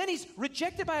he's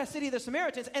rejected by a city of the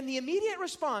Samaritans. And the immediate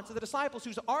response of the disciples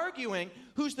who's arguing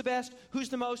who's the best, who's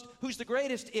the most, who's the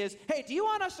greatest is, hey, do you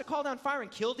want us to call down fire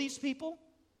and kill these people?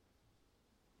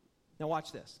 Now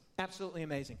watch this. Absolutely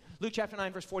amazing. Luke chapter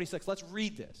 9, verse 46. Let's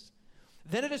read this.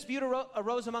 Then a dispute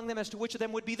arose among them as to which of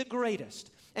them would be the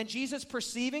greatest. And Jesus,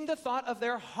 perceiving the thought of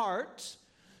their heart,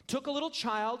 took a little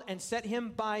child and set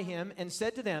him by him and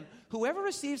said to them, whoever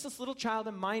receives this little child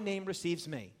in my name receives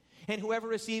me. And whoever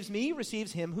receives me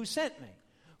receives him who sent me.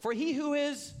 For he who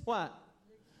is, what?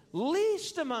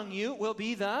 Least among you will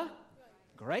be the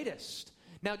greatest.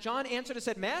 Now John answered and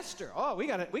said, Master, we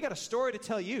got a story to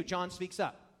tell you. John speaks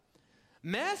up.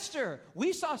 Master,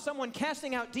 we saw someone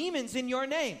casting out demons in your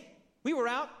name. We were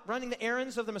out running the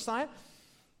errands of the Messiah.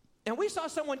 and we saw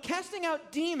someone casting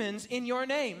out demons in your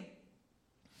name,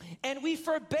 and we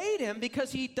forbade him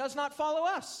because he does not follow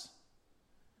us.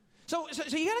 So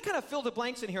you got to kind of fill the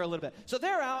blanks in here a little bit. So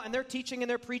they're out, and they're teaching, and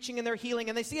they're preaching, and they're healing,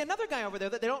 and they see another guy over there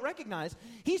that they don't recognize.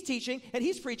 He's teaching, and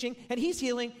he's preaching, and he's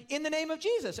healing in the name of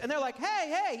Jesus. And they're like,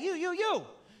 hey,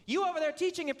 you over there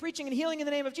teaching and preaching and healing in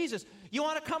the name of Jesus. You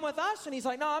want to come with us? And he's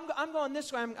like, no, I'm going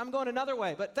this way. I'm going another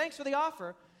way. But thanks for the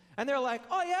offer. And they're like,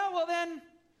 oh, yeah, well then,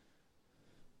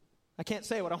 I can't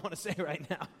say what I want to say right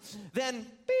now. Then,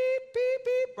 beep, beep,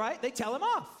 beep, right? They tell him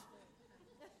off.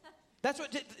 That's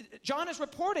what John is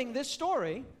reporting this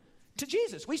story to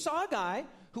Jesus. We saw a guy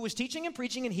who was teaching and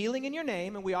preaching and healing in your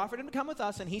name, and we offered him to come with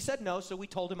us, and he said no, so we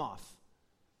told him off.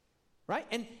 Right?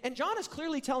 And John is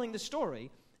clearly telling the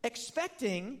story,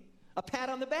 expecting a pat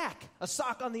on the back, a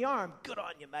sock on the arm. Good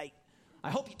on you, mate. I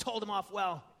hope you told him off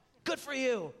well. Good for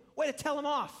you. Way to tell him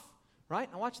off.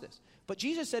 Right? Now watch this. But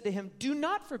Jesus said to him, do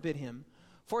not forbid him,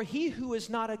 for he who is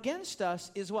not against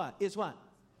us is what? Is what?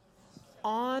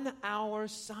 On our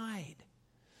side.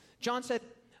 John said,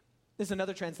 this is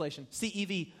another translation,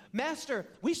 CEV. Master,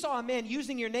 we saw a man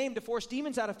using your name to force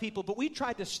demons out of people, but we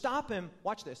tried to stop him,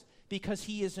 watch this, because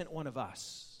he isn't one of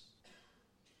us.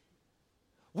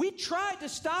 We tried to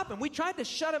stop him. We tried to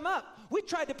shut him up. We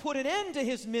tried to put an end to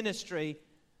his ministry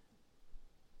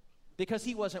because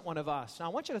he wasn't one of us. Now, I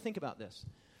want you to think about this.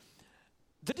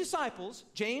 The disciples,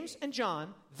 James and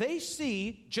John, they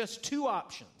see just two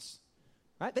options.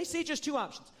 Right? They see just two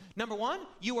options. Number one,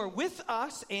 you are with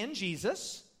us and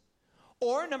Jesus.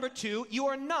 Or number two, you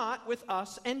are not with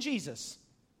us and Jesus.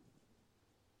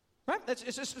 Right? It's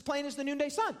just as plain as the noonday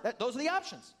sun. Those are the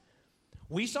options.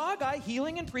 We saw a guy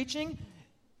healing and preaching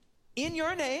in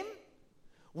your name.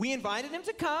 We invited him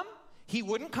to come. He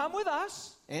wouldn't come with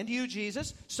us and you,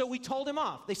 Jesus, so we told him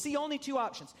off. They see only two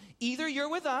options. Either you're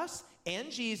with us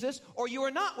and Jesus, or you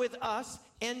are not with us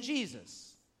and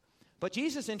Jesus. But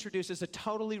Jesus introduces a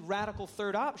totally radical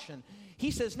third option.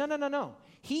 He says, no.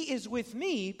 He is with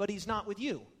me, but he's not with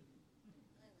you.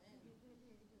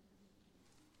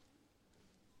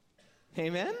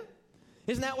 Amen?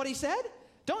 Isn't that what he said?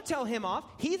 Don't tell him off.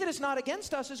 He that is not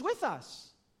against us is with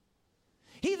us.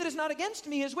 He that is not against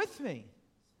me is with me.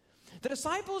 The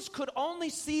disciples could only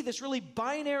see this really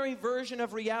binary version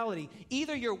of reality.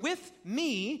 Either you're with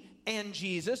me and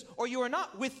Jesus, or you are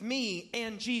not with me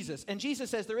and Jesus. And Jesus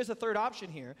says there is a third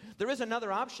option here. There is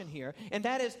another option here, and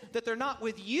that is that they're not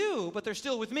with you, but they're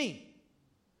still with me.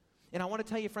 And I want to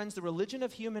tell you, friends, the religion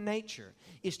of human nature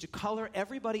is to color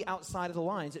everybody outside of the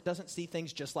lines that doesn't see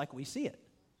things just like we see it.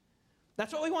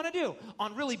 That's what we want to do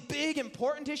on really big,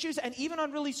 important issues and even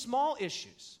on really small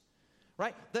issues.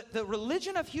 Right? The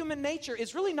religion of human nature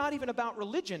is really not even about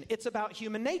religion. It's about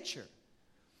human nature.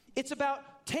 It's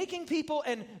about taking people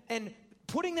and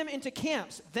putting them into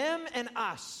camps, them and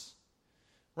us.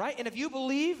 Right? And if you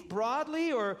believe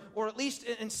broadly or at least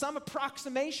in some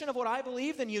approximation of what I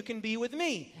believe, then you can be with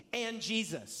me and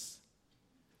Jesus.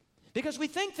 Because we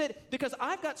think that because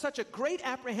I've got such a great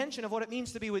apprehension of what it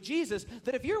means to be with Jesus,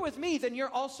 that if you're with me, then you're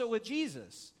also with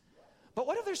Jesus. But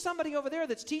what if there's somebody over there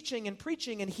that's teaching and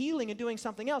preaching and healing and doing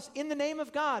something else in the name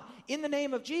of God, in the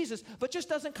name of Jesus, but just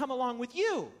doesn't come along with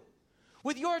you,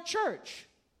 with your church,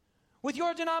 with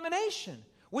your denomination,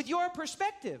 with your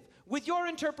perspective, with your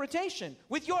interpretation,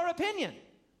 with your opinion?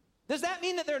 Does that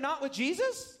mean that they're not with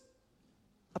Jesus?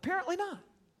 Apparently not.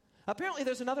 Apparently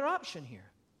there's another option here.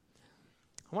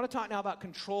 I want to talk now about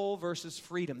control versus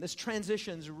freedom. This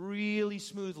transitions really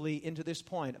smoothly into this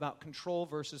point about control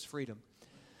versus freedom.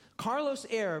 Carlos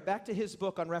Eyre, back to his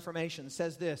book on Reformation,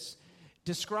 says this,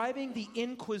 describing the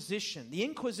Inquisition. The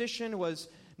Inquisition was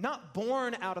not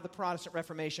born out of the Protestant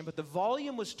Reformation, but the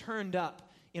volume was turned up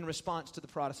in response to the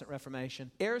Protestant Reformation.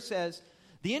 Eyre says,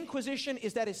 the Inquisition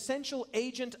is that essential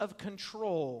agent of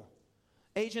control.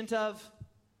 Agent of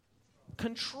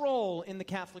control in the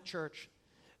Catholic Church.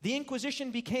 The Inquisition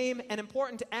became an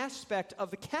important aspect of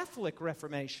the Catholic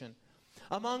Reformation.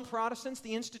 Among Protestants,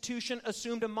 the institution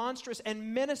assumed a monstrous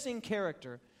and menacing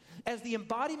character as the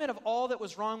embodiment of all that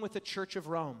was wrong with the Church of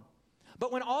Rome.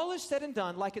 But when all is said and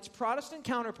done, like its Protestant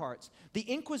counterparts, the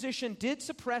Inquisition did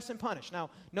suppress and punish. Now,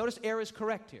 notice Eyre is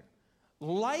correct here.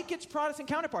 Like its Protestant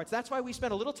counterparts. That's why we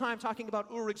spent a little time talking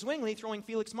about Ulrich Zwingli throwing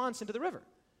Felix Manz into the river.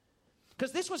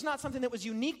 Because this was not something that was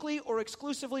uniquely or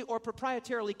exclusively or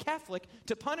proprietarily Catholic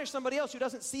to punish somebody else who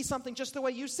doesn't see something just the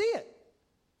way you see it.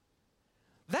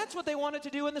 That's what they wanted to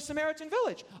do in the Samaritan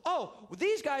village. Oh,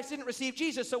 these guys didn't receive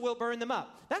Jesus, so we'll burn them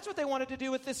up. That's what they wanted to do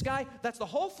with this guy. That's the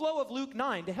whole flow of Luke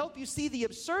 9, to help you see the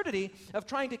absurdity of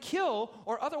trying to kill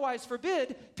or otherwise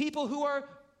forbid people who are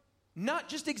not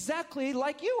just exactly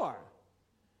like you are.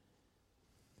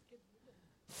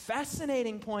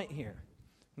 Fascinating point here.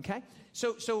 Okay?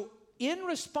 So in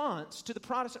response to the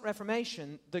Protestant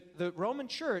Reformation, the Roman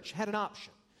Church had an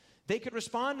option. They could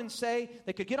respond and say,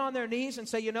 they could get on their knees and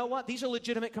say, you know what? These are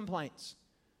legitimate complaints.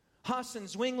 Huss and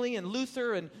Zwingli and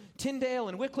Luther and Tyndale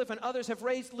and Wycliffe and others have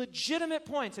raised legitimate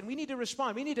points, and we need to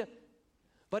respond.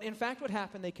 But in fact, what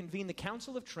happened, they convened the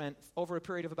Council of Trent over a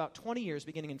period of about 20 years,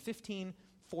 beginning in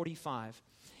 1545.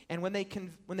 And when they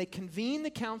convened the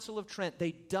Council of Trent,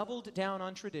 they doubled down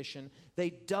on tradition, they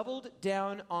doubled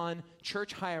down on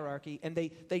church hierarchy, and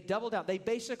they doubled out. They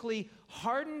basically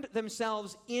hardened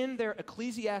themselves in their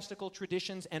ecclesiastical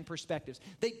traditions and perspectives.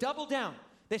 They doubled down.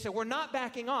 They said, we're not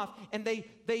backing off, and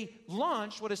they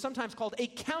launched what is sometimes called a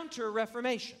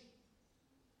counter-reformation.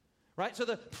 Right? So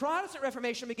the Protestant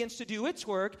Reformation begins to do its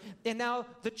work, and now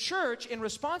the church, in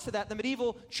response to that, the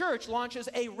medieval church launches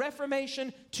a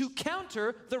Reformation to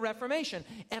counter the Reformation.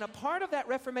 And a part of that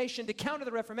Reformation to counter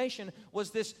the Reformation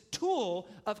was this tool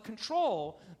of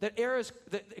control that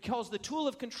calls the tool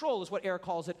of control, is what Eyre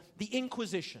calls it, the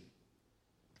Inquisition.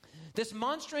 This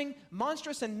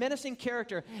monstrous and menacing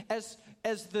character as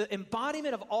the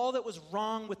embodiment of all that was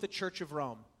wrong with the Church of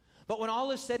Rome. But when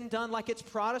all is said and done, like its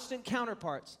Protestant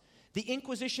counterparts, the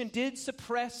Inquisition did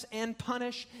suppress and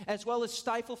punish as well as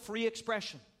stifle free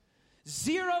expression.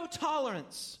 Zero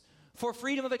tolerance for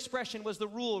freedom of expression was the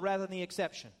rule rather than the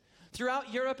exception.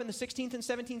 Throughout Europe in the 16th and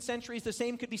 17th centuries, the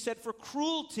same could be said for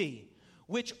cruelty,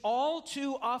 which all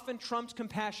too often trumped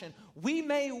compassion. We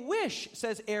may wish,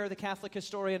 says Eyre, the Catholic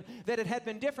historian, that it had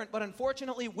been different, but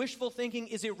unfortunately, wishful thinking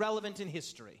is irrelevant in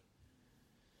history.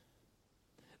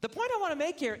 The point I want to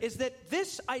make here is that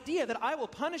this idea that I will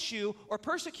punish you or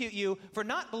persecute you for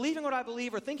not believing what I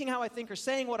believe or thinking how I think or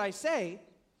saying what I say,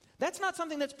 that's not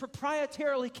something that's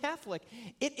proprietarily Catholic.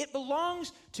 It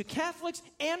belongs to Catholics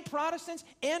and Protestants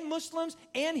and Muslims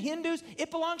and Hindus. It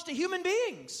belongs to human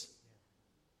beings.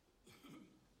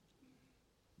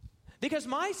 Because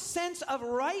my sense of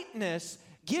rightness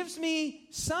gives me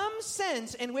some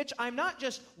sense in which I'm not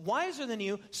just wiser than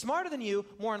you, smarter than you,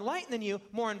 more enlightened than you,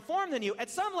 more informed than you. At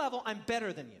some level, I'm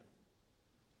better than you.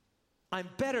 I'm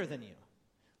better than you.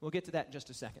 We'll get to that in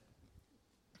just a second.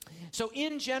 So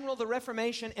in general, the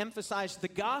Reformation emphasized the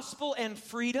gospel and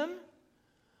freedom,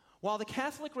 while the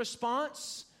Catholic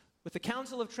response with the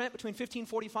Council of Trent between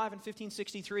 1545 and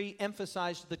 1563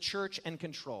 emphasized the church and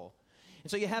control. And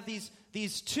so you have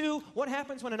these two. What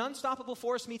happens when an unstoppable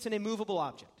force meets an immovable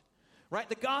object? Right?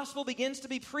 The gospel begins to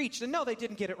be preached. And no, they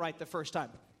didn't get it right the first time.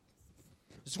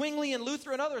 Zwingli and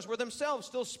Luther and others were themselves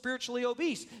still spiritually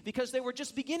obese because they were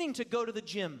just beginning to go to the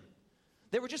gym.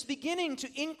 They were just beginning to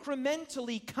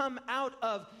incrementally come out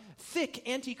of thick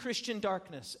anti-Christian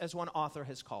darkness, as one author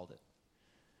has called it.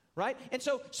 Right? And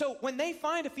so when they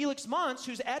find a Felix Mons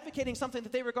who's advocating something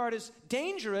that they regard as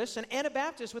dangerous and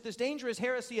Anabaptist with this dangerous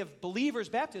heresy of believers'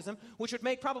 baptism, which would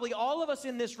make probably all of us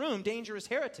in this room dangerous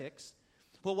heretics,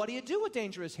 well, what do you do with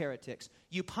dangerous heretics?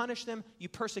 You punish them, you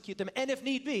persecute them, and if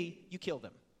need be, you kill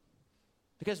them.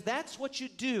 Because that's what you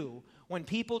do when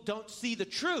people don't see the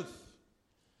truth.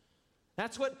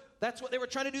 That's what they were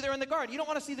trying to do there in the garden. You don't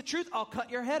want to see the truth? I'll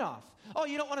cut your head off. Oh,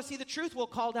 you don't want to see the truth? We'll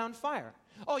call down fire.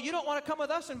 Oh, you don't want to come with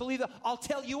us and believe that? I'll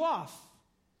tell you off.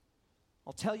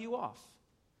 I'll tell you off.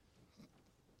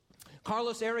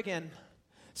 Carlos Aragon,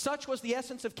 such was the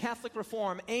essence of Catholic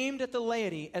reform aimed at the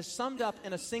laity as summed up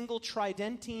in a single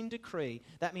Tridentine decree.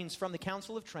 That means from the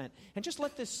Council of Trent. And just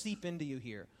let this seep into you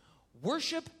here.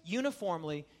 Worship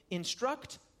uniformly,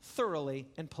 instruct thoroughly,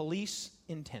 and police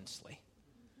intensely.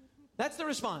 That's the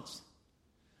response.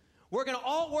 We're going to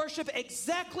all worship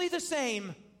exactly the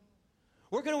same.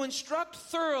 We're going to instruct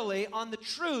thoroughly on the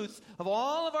truth of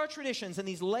all of our traditions and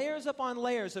these layers upon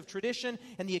layers of tradition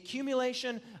and the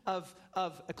accumulation of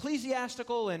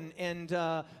ecclesiastical and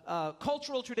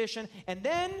cultural tradition. And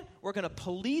then we're going to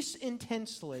police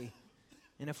intensely.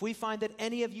 And if we find that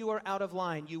any of you are out of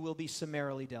line, you will be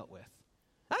summarily dealt with.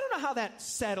 I don't know how that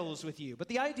settles with you, but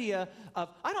the idea of,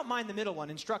 I don't mind the middle one,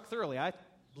 instruct thoroughly. I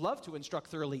love to instruct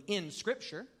thoroughly in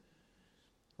Scripture.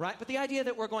 Right? But the idea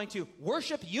that we're going to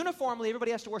worship uniformly,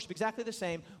 everybody has to worship exactly the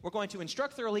same, we're going to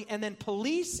instruct thoroughly, and then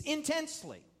police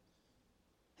intensely.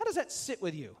 How does that sit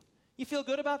with you? You feel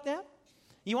good about that?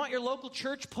 You want your local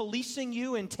church policing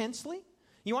you intensely?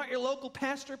 You want your local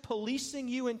pastor policing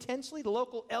you intensely? The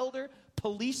local elder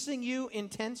policing you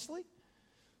intensely?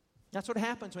 That's what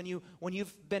happens when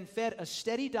you've been fed a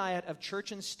steady diet of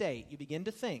church and state. You begin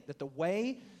to think that the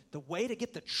way to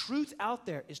get the truth out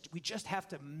there is we just have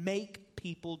to make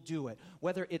people do it.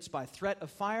 Whether it's by threat of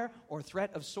fire or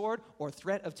threat of sword or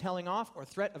threat of telling off or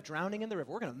threat of drowning in the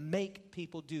river. We're going to make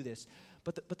people do this.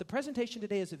 But the presentation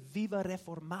today is viva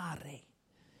reformare.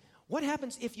 What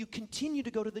happens if you continue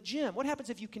to go to the gym? What happens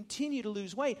if you continue to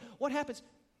lose weight? What happens?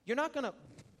 You're not going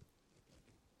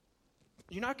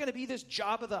to be this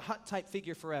Jabba the Hutt type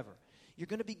figure forever. You're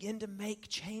going to begin to make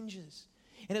changes.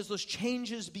 And as those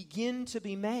changes begin to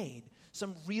be made,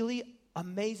 some really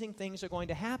amazing things are going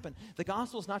to happen. The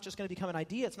gospel is not just going to become an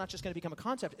idea. It's not just going to become a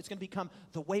concept. It's going to become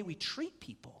the way we treat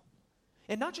people.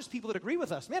 And not just people that agree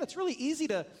with us. Man, it's really easy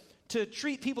to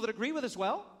treat people that agree with us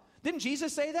well. Didn't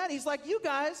Jesus say that? He's like, you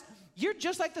guys, you're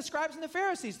just like the scribes and the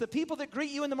Pharisees. The people that greet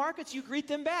you in the markets, you greet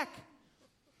them back.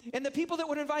 And the people that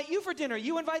would invite you for dinner,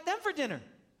 you invite them for dinner.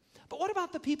 But what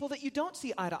about the people that you don't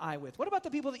see eye to eye with? What about the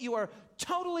people that you are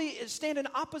totally stand in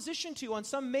opposition to on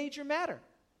some major matter?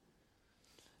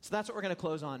 So that's what we're going to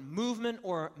close on. Movement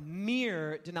or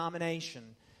mere denomination.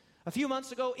 A few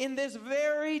months ago in this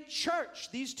very church,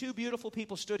 these two beautiful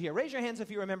people stood here. Raise your hands if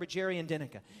you remember Jerry and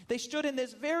Dinica. They stood in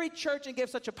this very church and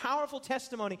gave such a powerful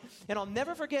testimony. And I'll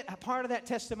never forget how part of that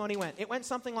testimony went. It went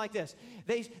something like this.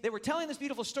 They were telling this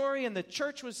beautiful story, and the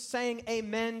church was saying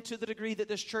amen to the degree that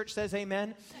this church says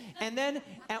amen. And then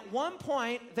at one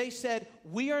point, they said,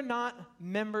 we are not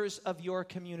members of your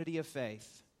community of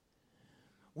faith.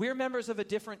 We're members of a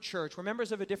different church. We're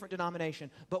members of a different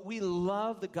denomination. But we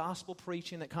love the gospel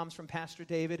preaching that comes from Pastor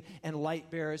David and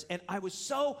light bearers. And I was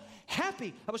so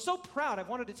happy. I was so proud. I've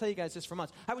wanted to tell you guys this for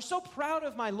months. I was so proud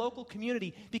of my local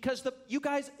community because you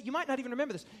guys, you might not even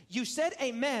remember this. You said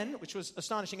amen, which was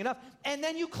astonishing enough, and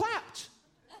then you clapped.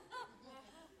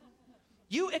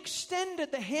 You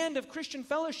extended the hand of Christian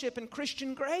fellowship and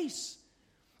Christian grace.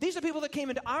 These are people that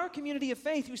came into our community of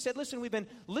faith who said, listen, we've been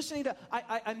listening to,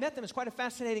 I met them. It's quite a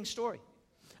fascinating story.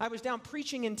 I was down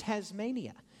preaching in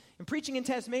Tasmania. And preaching in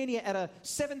Tasmania at a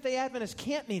Seventh-day Adventist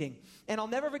camp meeting. And I'll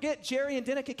never forget, Jerry and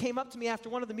Dinica came up to me after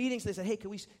one of the meetings. They said, hey,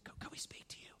 could we speak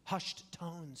to you? Hushed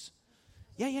tones.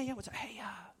 Yeah. What's up? Hey,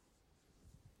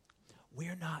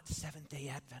 we're not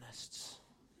Seventh-day Adventists.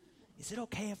 Is it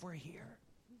okay if we're here?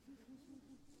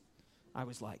 I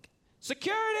was like,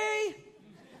 security!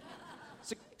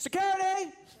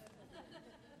 Security!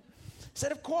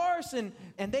 Said, of course, and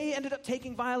they ended up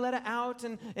taking Violetta out,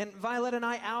 and Violetta and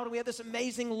I out, and we had this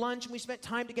amazing lunch, and we spent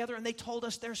time together, and they told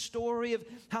us their story of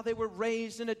how they were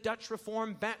raised in a Dutch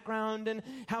Reformed background, and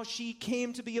how she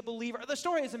came to be a believer. The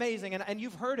story is amazing, and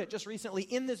you've heard it just recently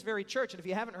in this very church, and if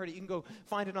you haven't heard it, you can go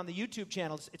find it on the YouTube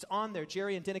channel. It's on there,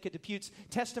 Jerry and Dinica DePute's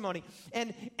testimony,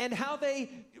 and how they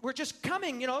were just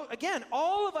coming, again,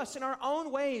 all of us in our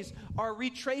own ways are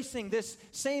retracing this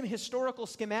same historical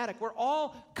schematic. We're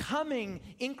all coming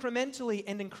incrementally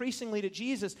and increasingly to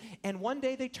Jesus. And one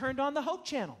day they turned on the Hope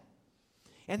Channel.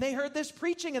 And they heard this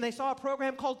preaching, and they saw a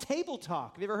program called Table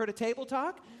Talk. Have you ever heard of Table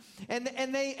Talk? And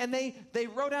they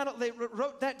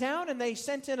wrote that down, and they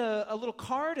sent in a little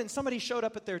card, and somebody showed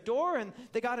up at their door, and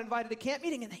they got invited to camp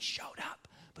meeting, and they showed up.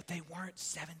 But they weren't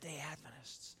Seventh-day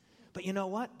Adventists. But you know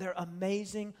what? They're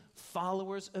amazing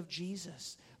followers of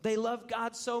Jesus. They love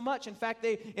God so much. In fact,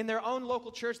 in their own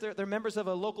local church, they're members of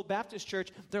a local Baptist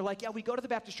church. They're like, yeah, we go to the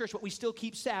Baptist church, but we still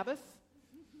keep Sabbath.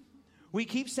 We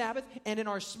keep Sabbath. And in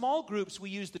our small groups,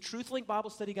 we use the TruthLink Bible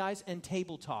Study Guys and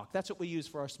Table Talk. That's what we use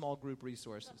for our small group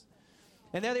resources.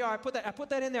 And there they are. I put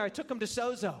that in there. I took them to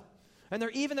Sozo. And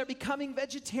they're becoming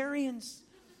vegetarians.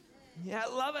 Yeah,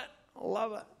 I love it. I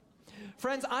love it.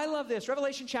 Friends, I love this.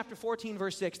 Revelation chapter 14,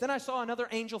 verse 6. Then I saw another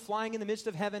angel flying in the midst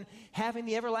of heaven, having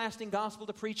the everlasting gospel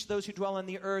to preach to those who dwell on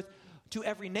the earth, to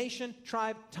every nation,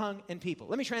 tribe, tongue, and people.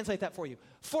 Let me translate that for you.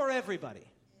 For everybody.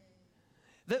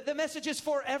 The message is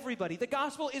for everybody. The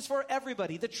gospel is for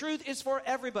everybody. The truth is for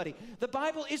everybody. The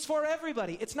Bible is for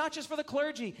everybody. It's not just for the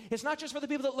clergy. It's not just for the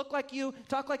people that look like you,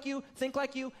 talk like you, think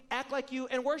like you, act like you,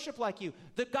 and worship like you.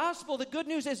 The gospel, the good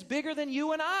news, is bigger than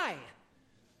you and I.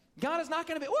 God is not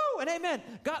going to be, woo, and amen.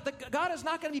 God is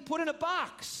not going to be put in a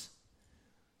box.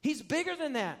 He's bigger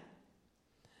than that.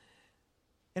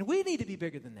 And we need to be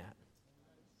bigger than that.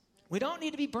 We don't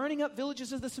need to be burning up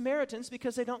villages of the Samaritans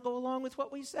because they don't go along with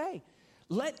what we say.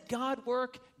 Let God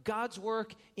work God's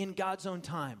work in God's own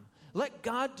time. Let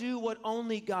God do what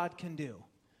only God can do.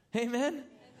 Amen?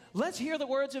 Let's hear the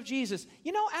words of Jesus.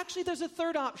 Actually, there's a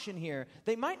third option here.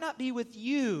 They might not be with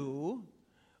you,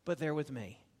 but they're with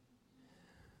me.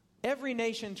 Every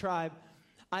nation, tribe.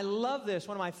 I love this.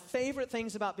 One of my favorite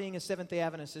things about being a Seventh-day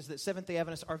Adventist is that Seventh-day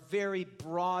Adventists are very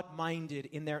broad-minded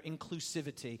in their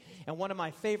inclusivity. And one of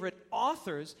my favorite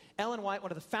authors, Ellen White,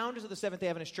 one of the founders of the Seventh-day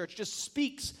Adventist Church, just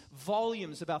speaks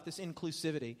volumes about this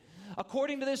inclusivity.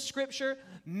 According to this scripture,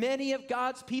 many of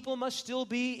God's people must still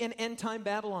be in end-time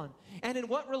Babylon. And in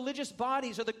what religious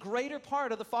bodies are the greater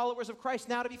part of the followers of Christ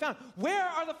now to be found? Where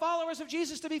are the followers of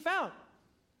Jesus to be found?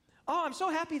 Oh, I'm so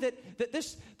happy that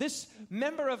this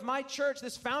member of my church,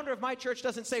 this founder of my church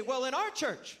doesn't say, well, in our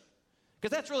church,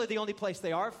 because that's really the only place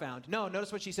they are found. No,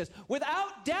 notice what she says.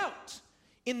 Without doubt,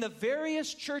 in the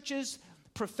various churches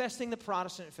professing the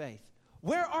Protestant faith.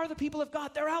 Where are the people of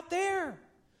God? They're out there.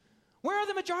 Where are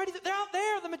the majority? They're out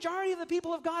there. The majority of the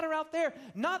people of God are out there.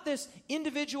 Not this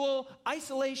individual,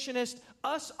 isolationist,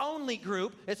 us-only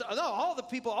group. It's, no, all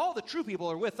the true people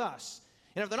are with us.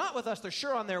 And if they're not with us, they're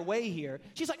sure on their way here.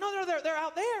 She's like, no, they're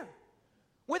out there.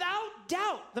 Without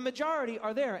doubt, the majority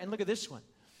are there. And look at this one.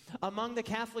 Among the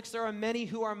Catholics, there are many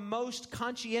who are most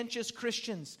conscientious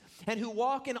Christians and who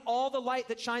walk in all the light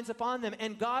that shines upon them,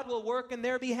 and God will work in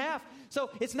their behalf. So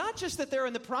it's not just that they're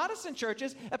in the Protestant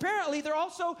churches. Apparently,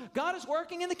 God is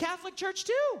working in the Catholic Church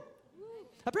too.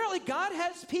 Apparently, God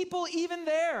has people even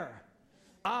there.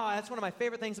 That's one of my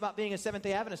favorite things about being a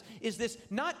Seventh-day Adventist, is this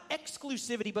not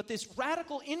exclusivity, but this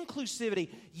radical inclusivity.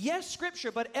 Yes,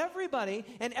 Scripture, but everybody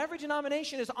and every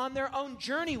denomination is on their own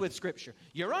journey with Scripture.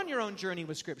 You're on your own journey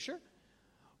with Scripture.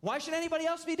 Why should anybody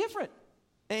else be different?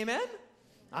 Amen?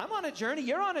 I'm on a journey.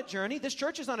 You're on a journey. This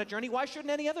church is on a journey. Why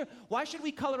should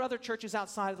we color other churches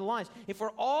outside of the lines? If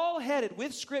we're all headed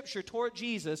with Scripture toward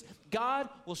Jesus, God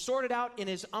will sort it out in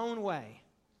His own way.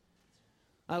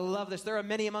 I love this. There are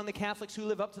many among the Catholics who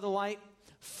live up to the light,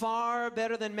 far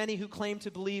better than many who claim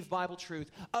to believe Bible truth.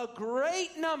 A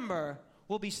great number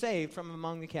will be saved from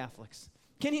among the Catholics.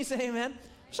 Can you say amen?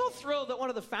 I'm so thrilled that one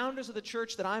of the founders of the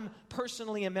church that I'm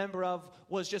personally a member of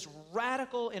was just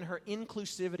radical in her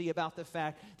inclusivity about the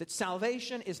fact that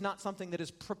salvation is not something that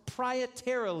is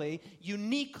proprietarily,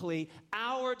 uniquely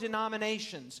our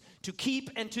denominations to keep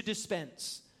and to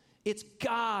dispense. It's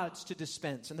God's to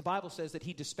dispense. And the Bible says that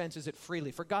He dispenses it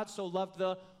freely. For God so loved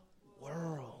the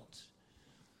world.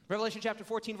 Revelation chapter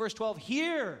 14, verse 12.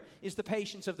 Here is the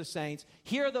patience of the saints.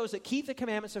 Here are those that keep the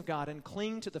commandments of God and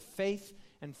cling to the faith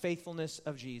and faithfulness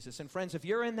of Jesus. And friends, if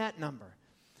you're in that number,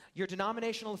 your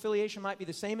denominational affiliation might be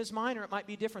the same as mine or it might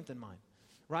be different than mine.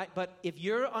 Right? But if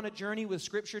you're on a journey with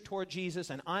Scripture toward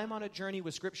Jesus and I'm on a journey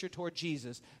with Scripture toward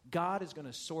Jesus, God is going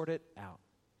to sort it out.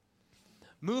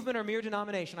 Movement or mere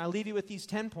denomination. I leave you with these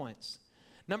 10 points.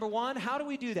 Number one, how do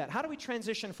we do that? How do we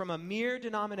transition from a mere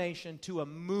denomination to a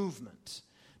movement?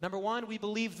 Number one, we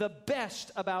believe the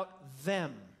best about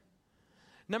them.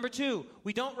 Number two,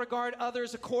 we don't regard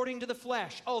others according to the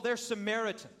flesh. Oh, they're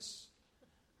Samaritans.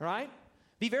 Right?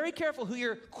 Be very careful who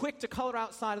you're quick to color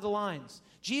outside of the lines.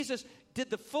 Jesus gave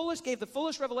the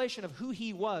fullest revelation of who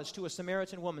He was to a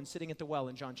Samaritan woman sitting at the well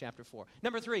in John chapter 4.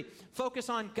 Number three, focus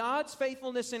on God's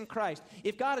faithfulness in Christ.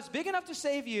 If God is big enough to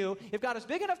save you, if God is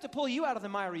big enough to pull you out of the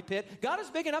miry pit, God is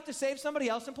big enough to save somebody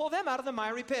else and pull them out of the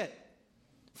miry pit.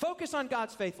 Focus on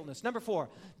God's faithfulness. Number four,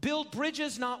 build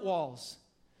bridges, not walls.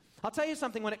 I'll tell you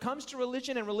something, when it comes to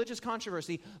religion and religious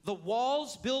controversy, the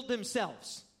walls build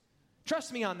themselves.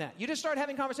 Trust me on that. You just start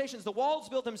having conversations. The walls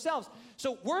build themselves.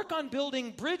 So work on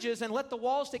building bridges and let the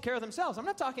walls take care of themselves. I'm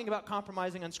not talking about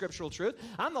compromising on scriptural truth.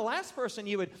 I'm the last person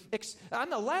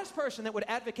that would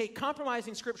advocate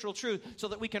compromising scriptural truth so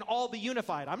that we can all be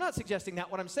unified. I'm not suggesting that.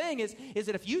 What I'm saying is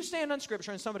that if you stand on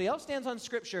Scripture and somebody else stands on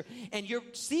Scripture and you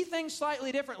see things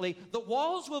slightly differently, the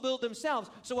walls will build themselves.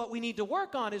 So what we need to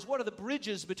work on is what are the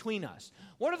bridges between us?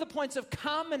 What are the points of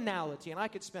commonality? And I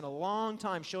could spend a long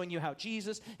time showing you how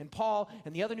Jesus and Paul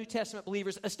and the other New Testament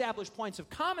believers establish points of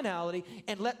commonality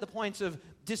and let the points of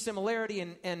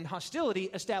dissimilarity and hostility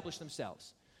establish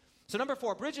themselves. So number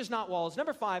four, bridges, not walls.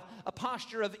 Number five, a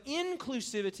posture of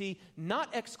inclusivity,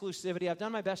 not exclusivity. I've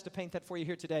done my best to paint that for you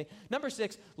here today. Number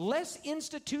six, less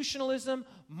institutionalism,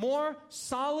 more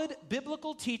solid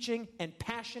biblical teaching, and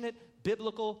passionate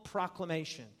biblical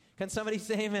proclamation. Can somebody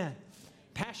say amen?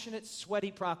 Passionate,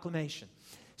 sweaty proclamation.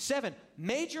 7,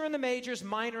 major in the majors,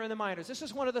 minor in the minors. This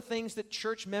is one of the things that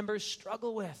church members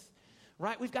struggle with,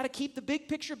 right? We've got to keep the big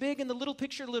picture big and the little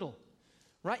picture little,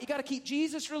 right? You got to keep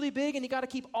Jesus really big and you got to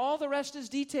keep all the rest as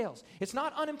details. It's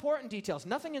not unimportant details.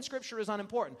 Nothing in Scripture is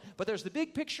unimportant, but there's the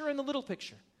big picture and the little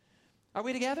picture. Are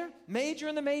we together? Major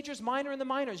in the majors, minor in the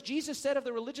minors. Jesus said of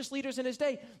the religious leaders in His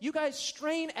day, you guys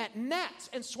strain at gnats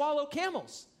and swallow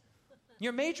camels.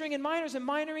 You're majoring in minors and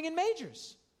minoring in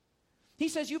majors. He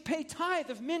says you pay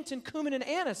tithe of mint and cumin and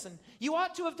anise, and you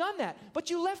ought to have done that. But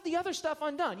you left the other stuff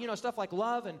undone. You know, stuff like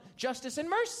love and justice and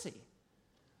mercy.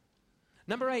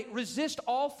 Number 8, resist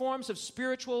all forms of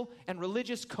spiritual and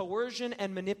religious coercion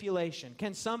and manipulation.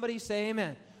 Can somebody say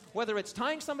amen? Whether it's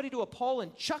tying somebody to a pole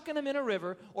and chucking them in a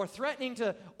river, or threatening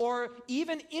to, or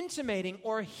even intimating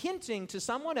or hinting to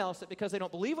someone else that because they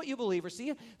don't believe what you believe or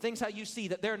see things how you see,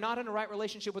 that they're not in a right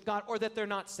relationship with God or that they're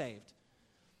not saved.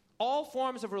 All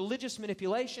forms of religious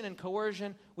manipulation and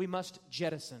coercion we must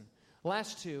jettison.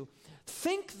 Last two,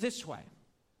 think this way.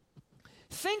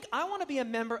 Think, I want to be a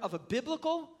member of a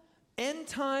biblical,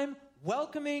 end-time,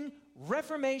 welcoming,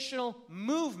 reformational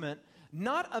movement,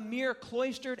 not a mere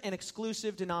cloistered and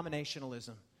exclusive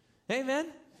denominationalism. Amen?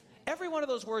 Every one of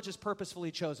those words is purposefully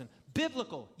chosen.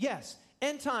 Biblical, yes.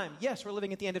 End time, yes, we're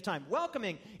living at the end of time.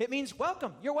 Welcoming, it means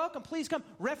welcome. You're welcome, please come.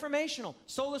 Reformational,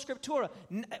 sola scriptura.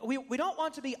 We don't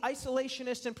want to be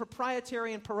isolationist and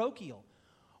proprietary and parochial.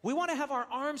 We want to have our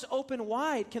arms open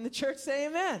wide. Can the church say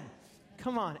amen?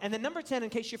 Come on. And then number 10,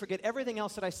 in case you forget everything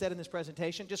else that I said in this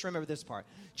presentation, just remember this part.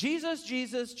 Jesus,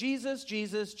 Jesus, Jesus,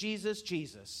 Jesus, Jesus,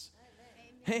 Jesus.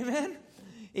 Amen?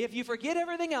 If you forget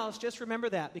everything else, just remember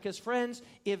that. Because friends,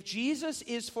 if Jesus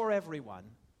is for everyone,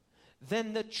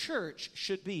 then the church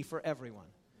should be for everyone.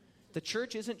 The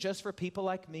church isn't just for people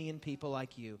like me and people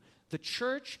like you. The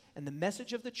church and the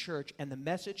message of the church and the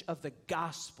message of the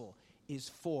gospel is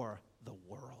for the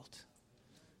world.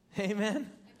 Amen?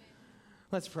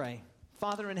 Let's pray.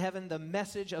 Father in heaven, the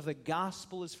message of the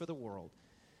gospel is for the world.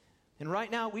 And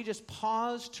right now, we just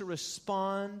pause to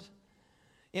respond.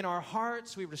 In our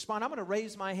hearts, we respond. I'm going to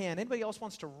raise my hand. Anybody else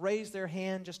wants to raise their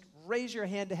hand? Just raise your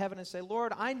hand to heaven and say,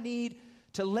 Lord, I need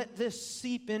to let this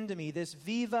seep into me, this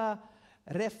viva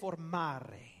reformare.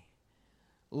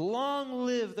 Long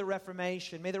live the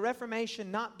Reformation. May the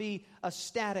Reformation not be a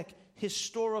static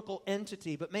historical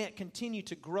entity, but may it continue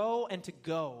to grow and to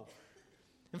go.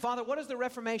 And Father, what does the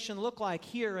Reformation look like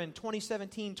here in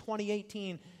 2017,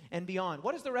 2018, and beyond?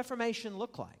 What does the Reformation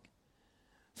look like?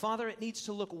 Father, it needs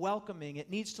to look welcoming. It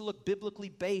needs to look biblically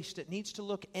based. It needs to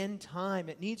look end time.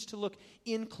 It needs to look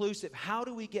inclusive. How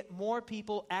do we get more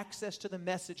people access to the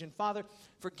message? And Father,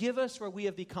 forgive us where we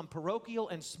have become parochial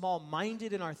and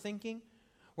small-minded in our thinking,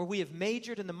 where we have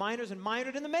majored in the minors and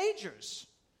minored in the majors.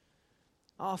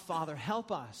 Oh, Father,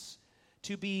 help us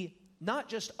to be not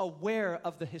just aware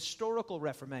of the historical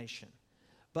Reformation,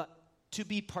 but to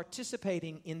be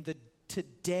participating in the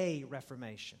today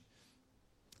Reformation.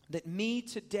 That me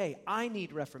today, I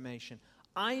need reformation.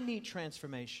 I need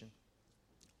transformation.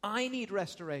 I need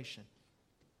restoration.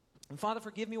 And Father,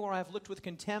 forgive me where I have looked with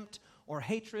contempt or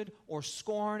hatred or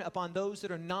scorn upon those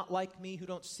that are not like me, who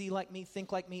don't see like me,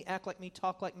 think like me, act like me,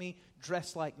 talk like me,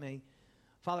 dress like me.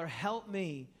 Father, help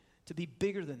me to be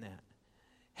bigger than that.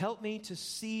 Help me to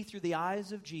see through the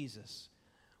eyes of Jesus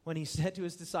when he said to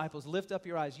his disciples, lift up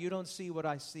your eyes. You don't see what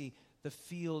I see. The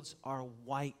fields are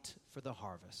white for the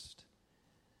harvest.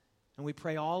 And we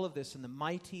pray all of this in the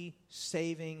mighty,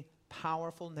 saving,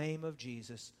 powerful name of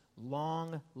Jesus.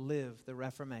 Long live the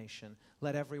Reformation.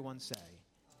 Let everyone say,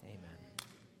 amen.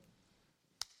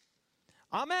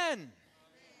 Amen. Amen.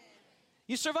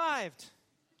 You survived.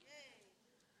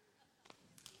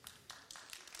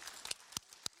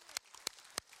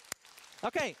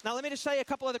 Okay, now let me just say a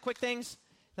couple other quick things.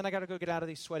 Then I got to go get out of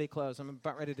these sweaty clothes. I'm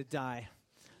about ready to die.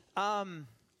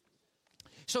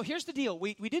 So here's the deal.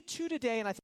 We did 2 today, and I think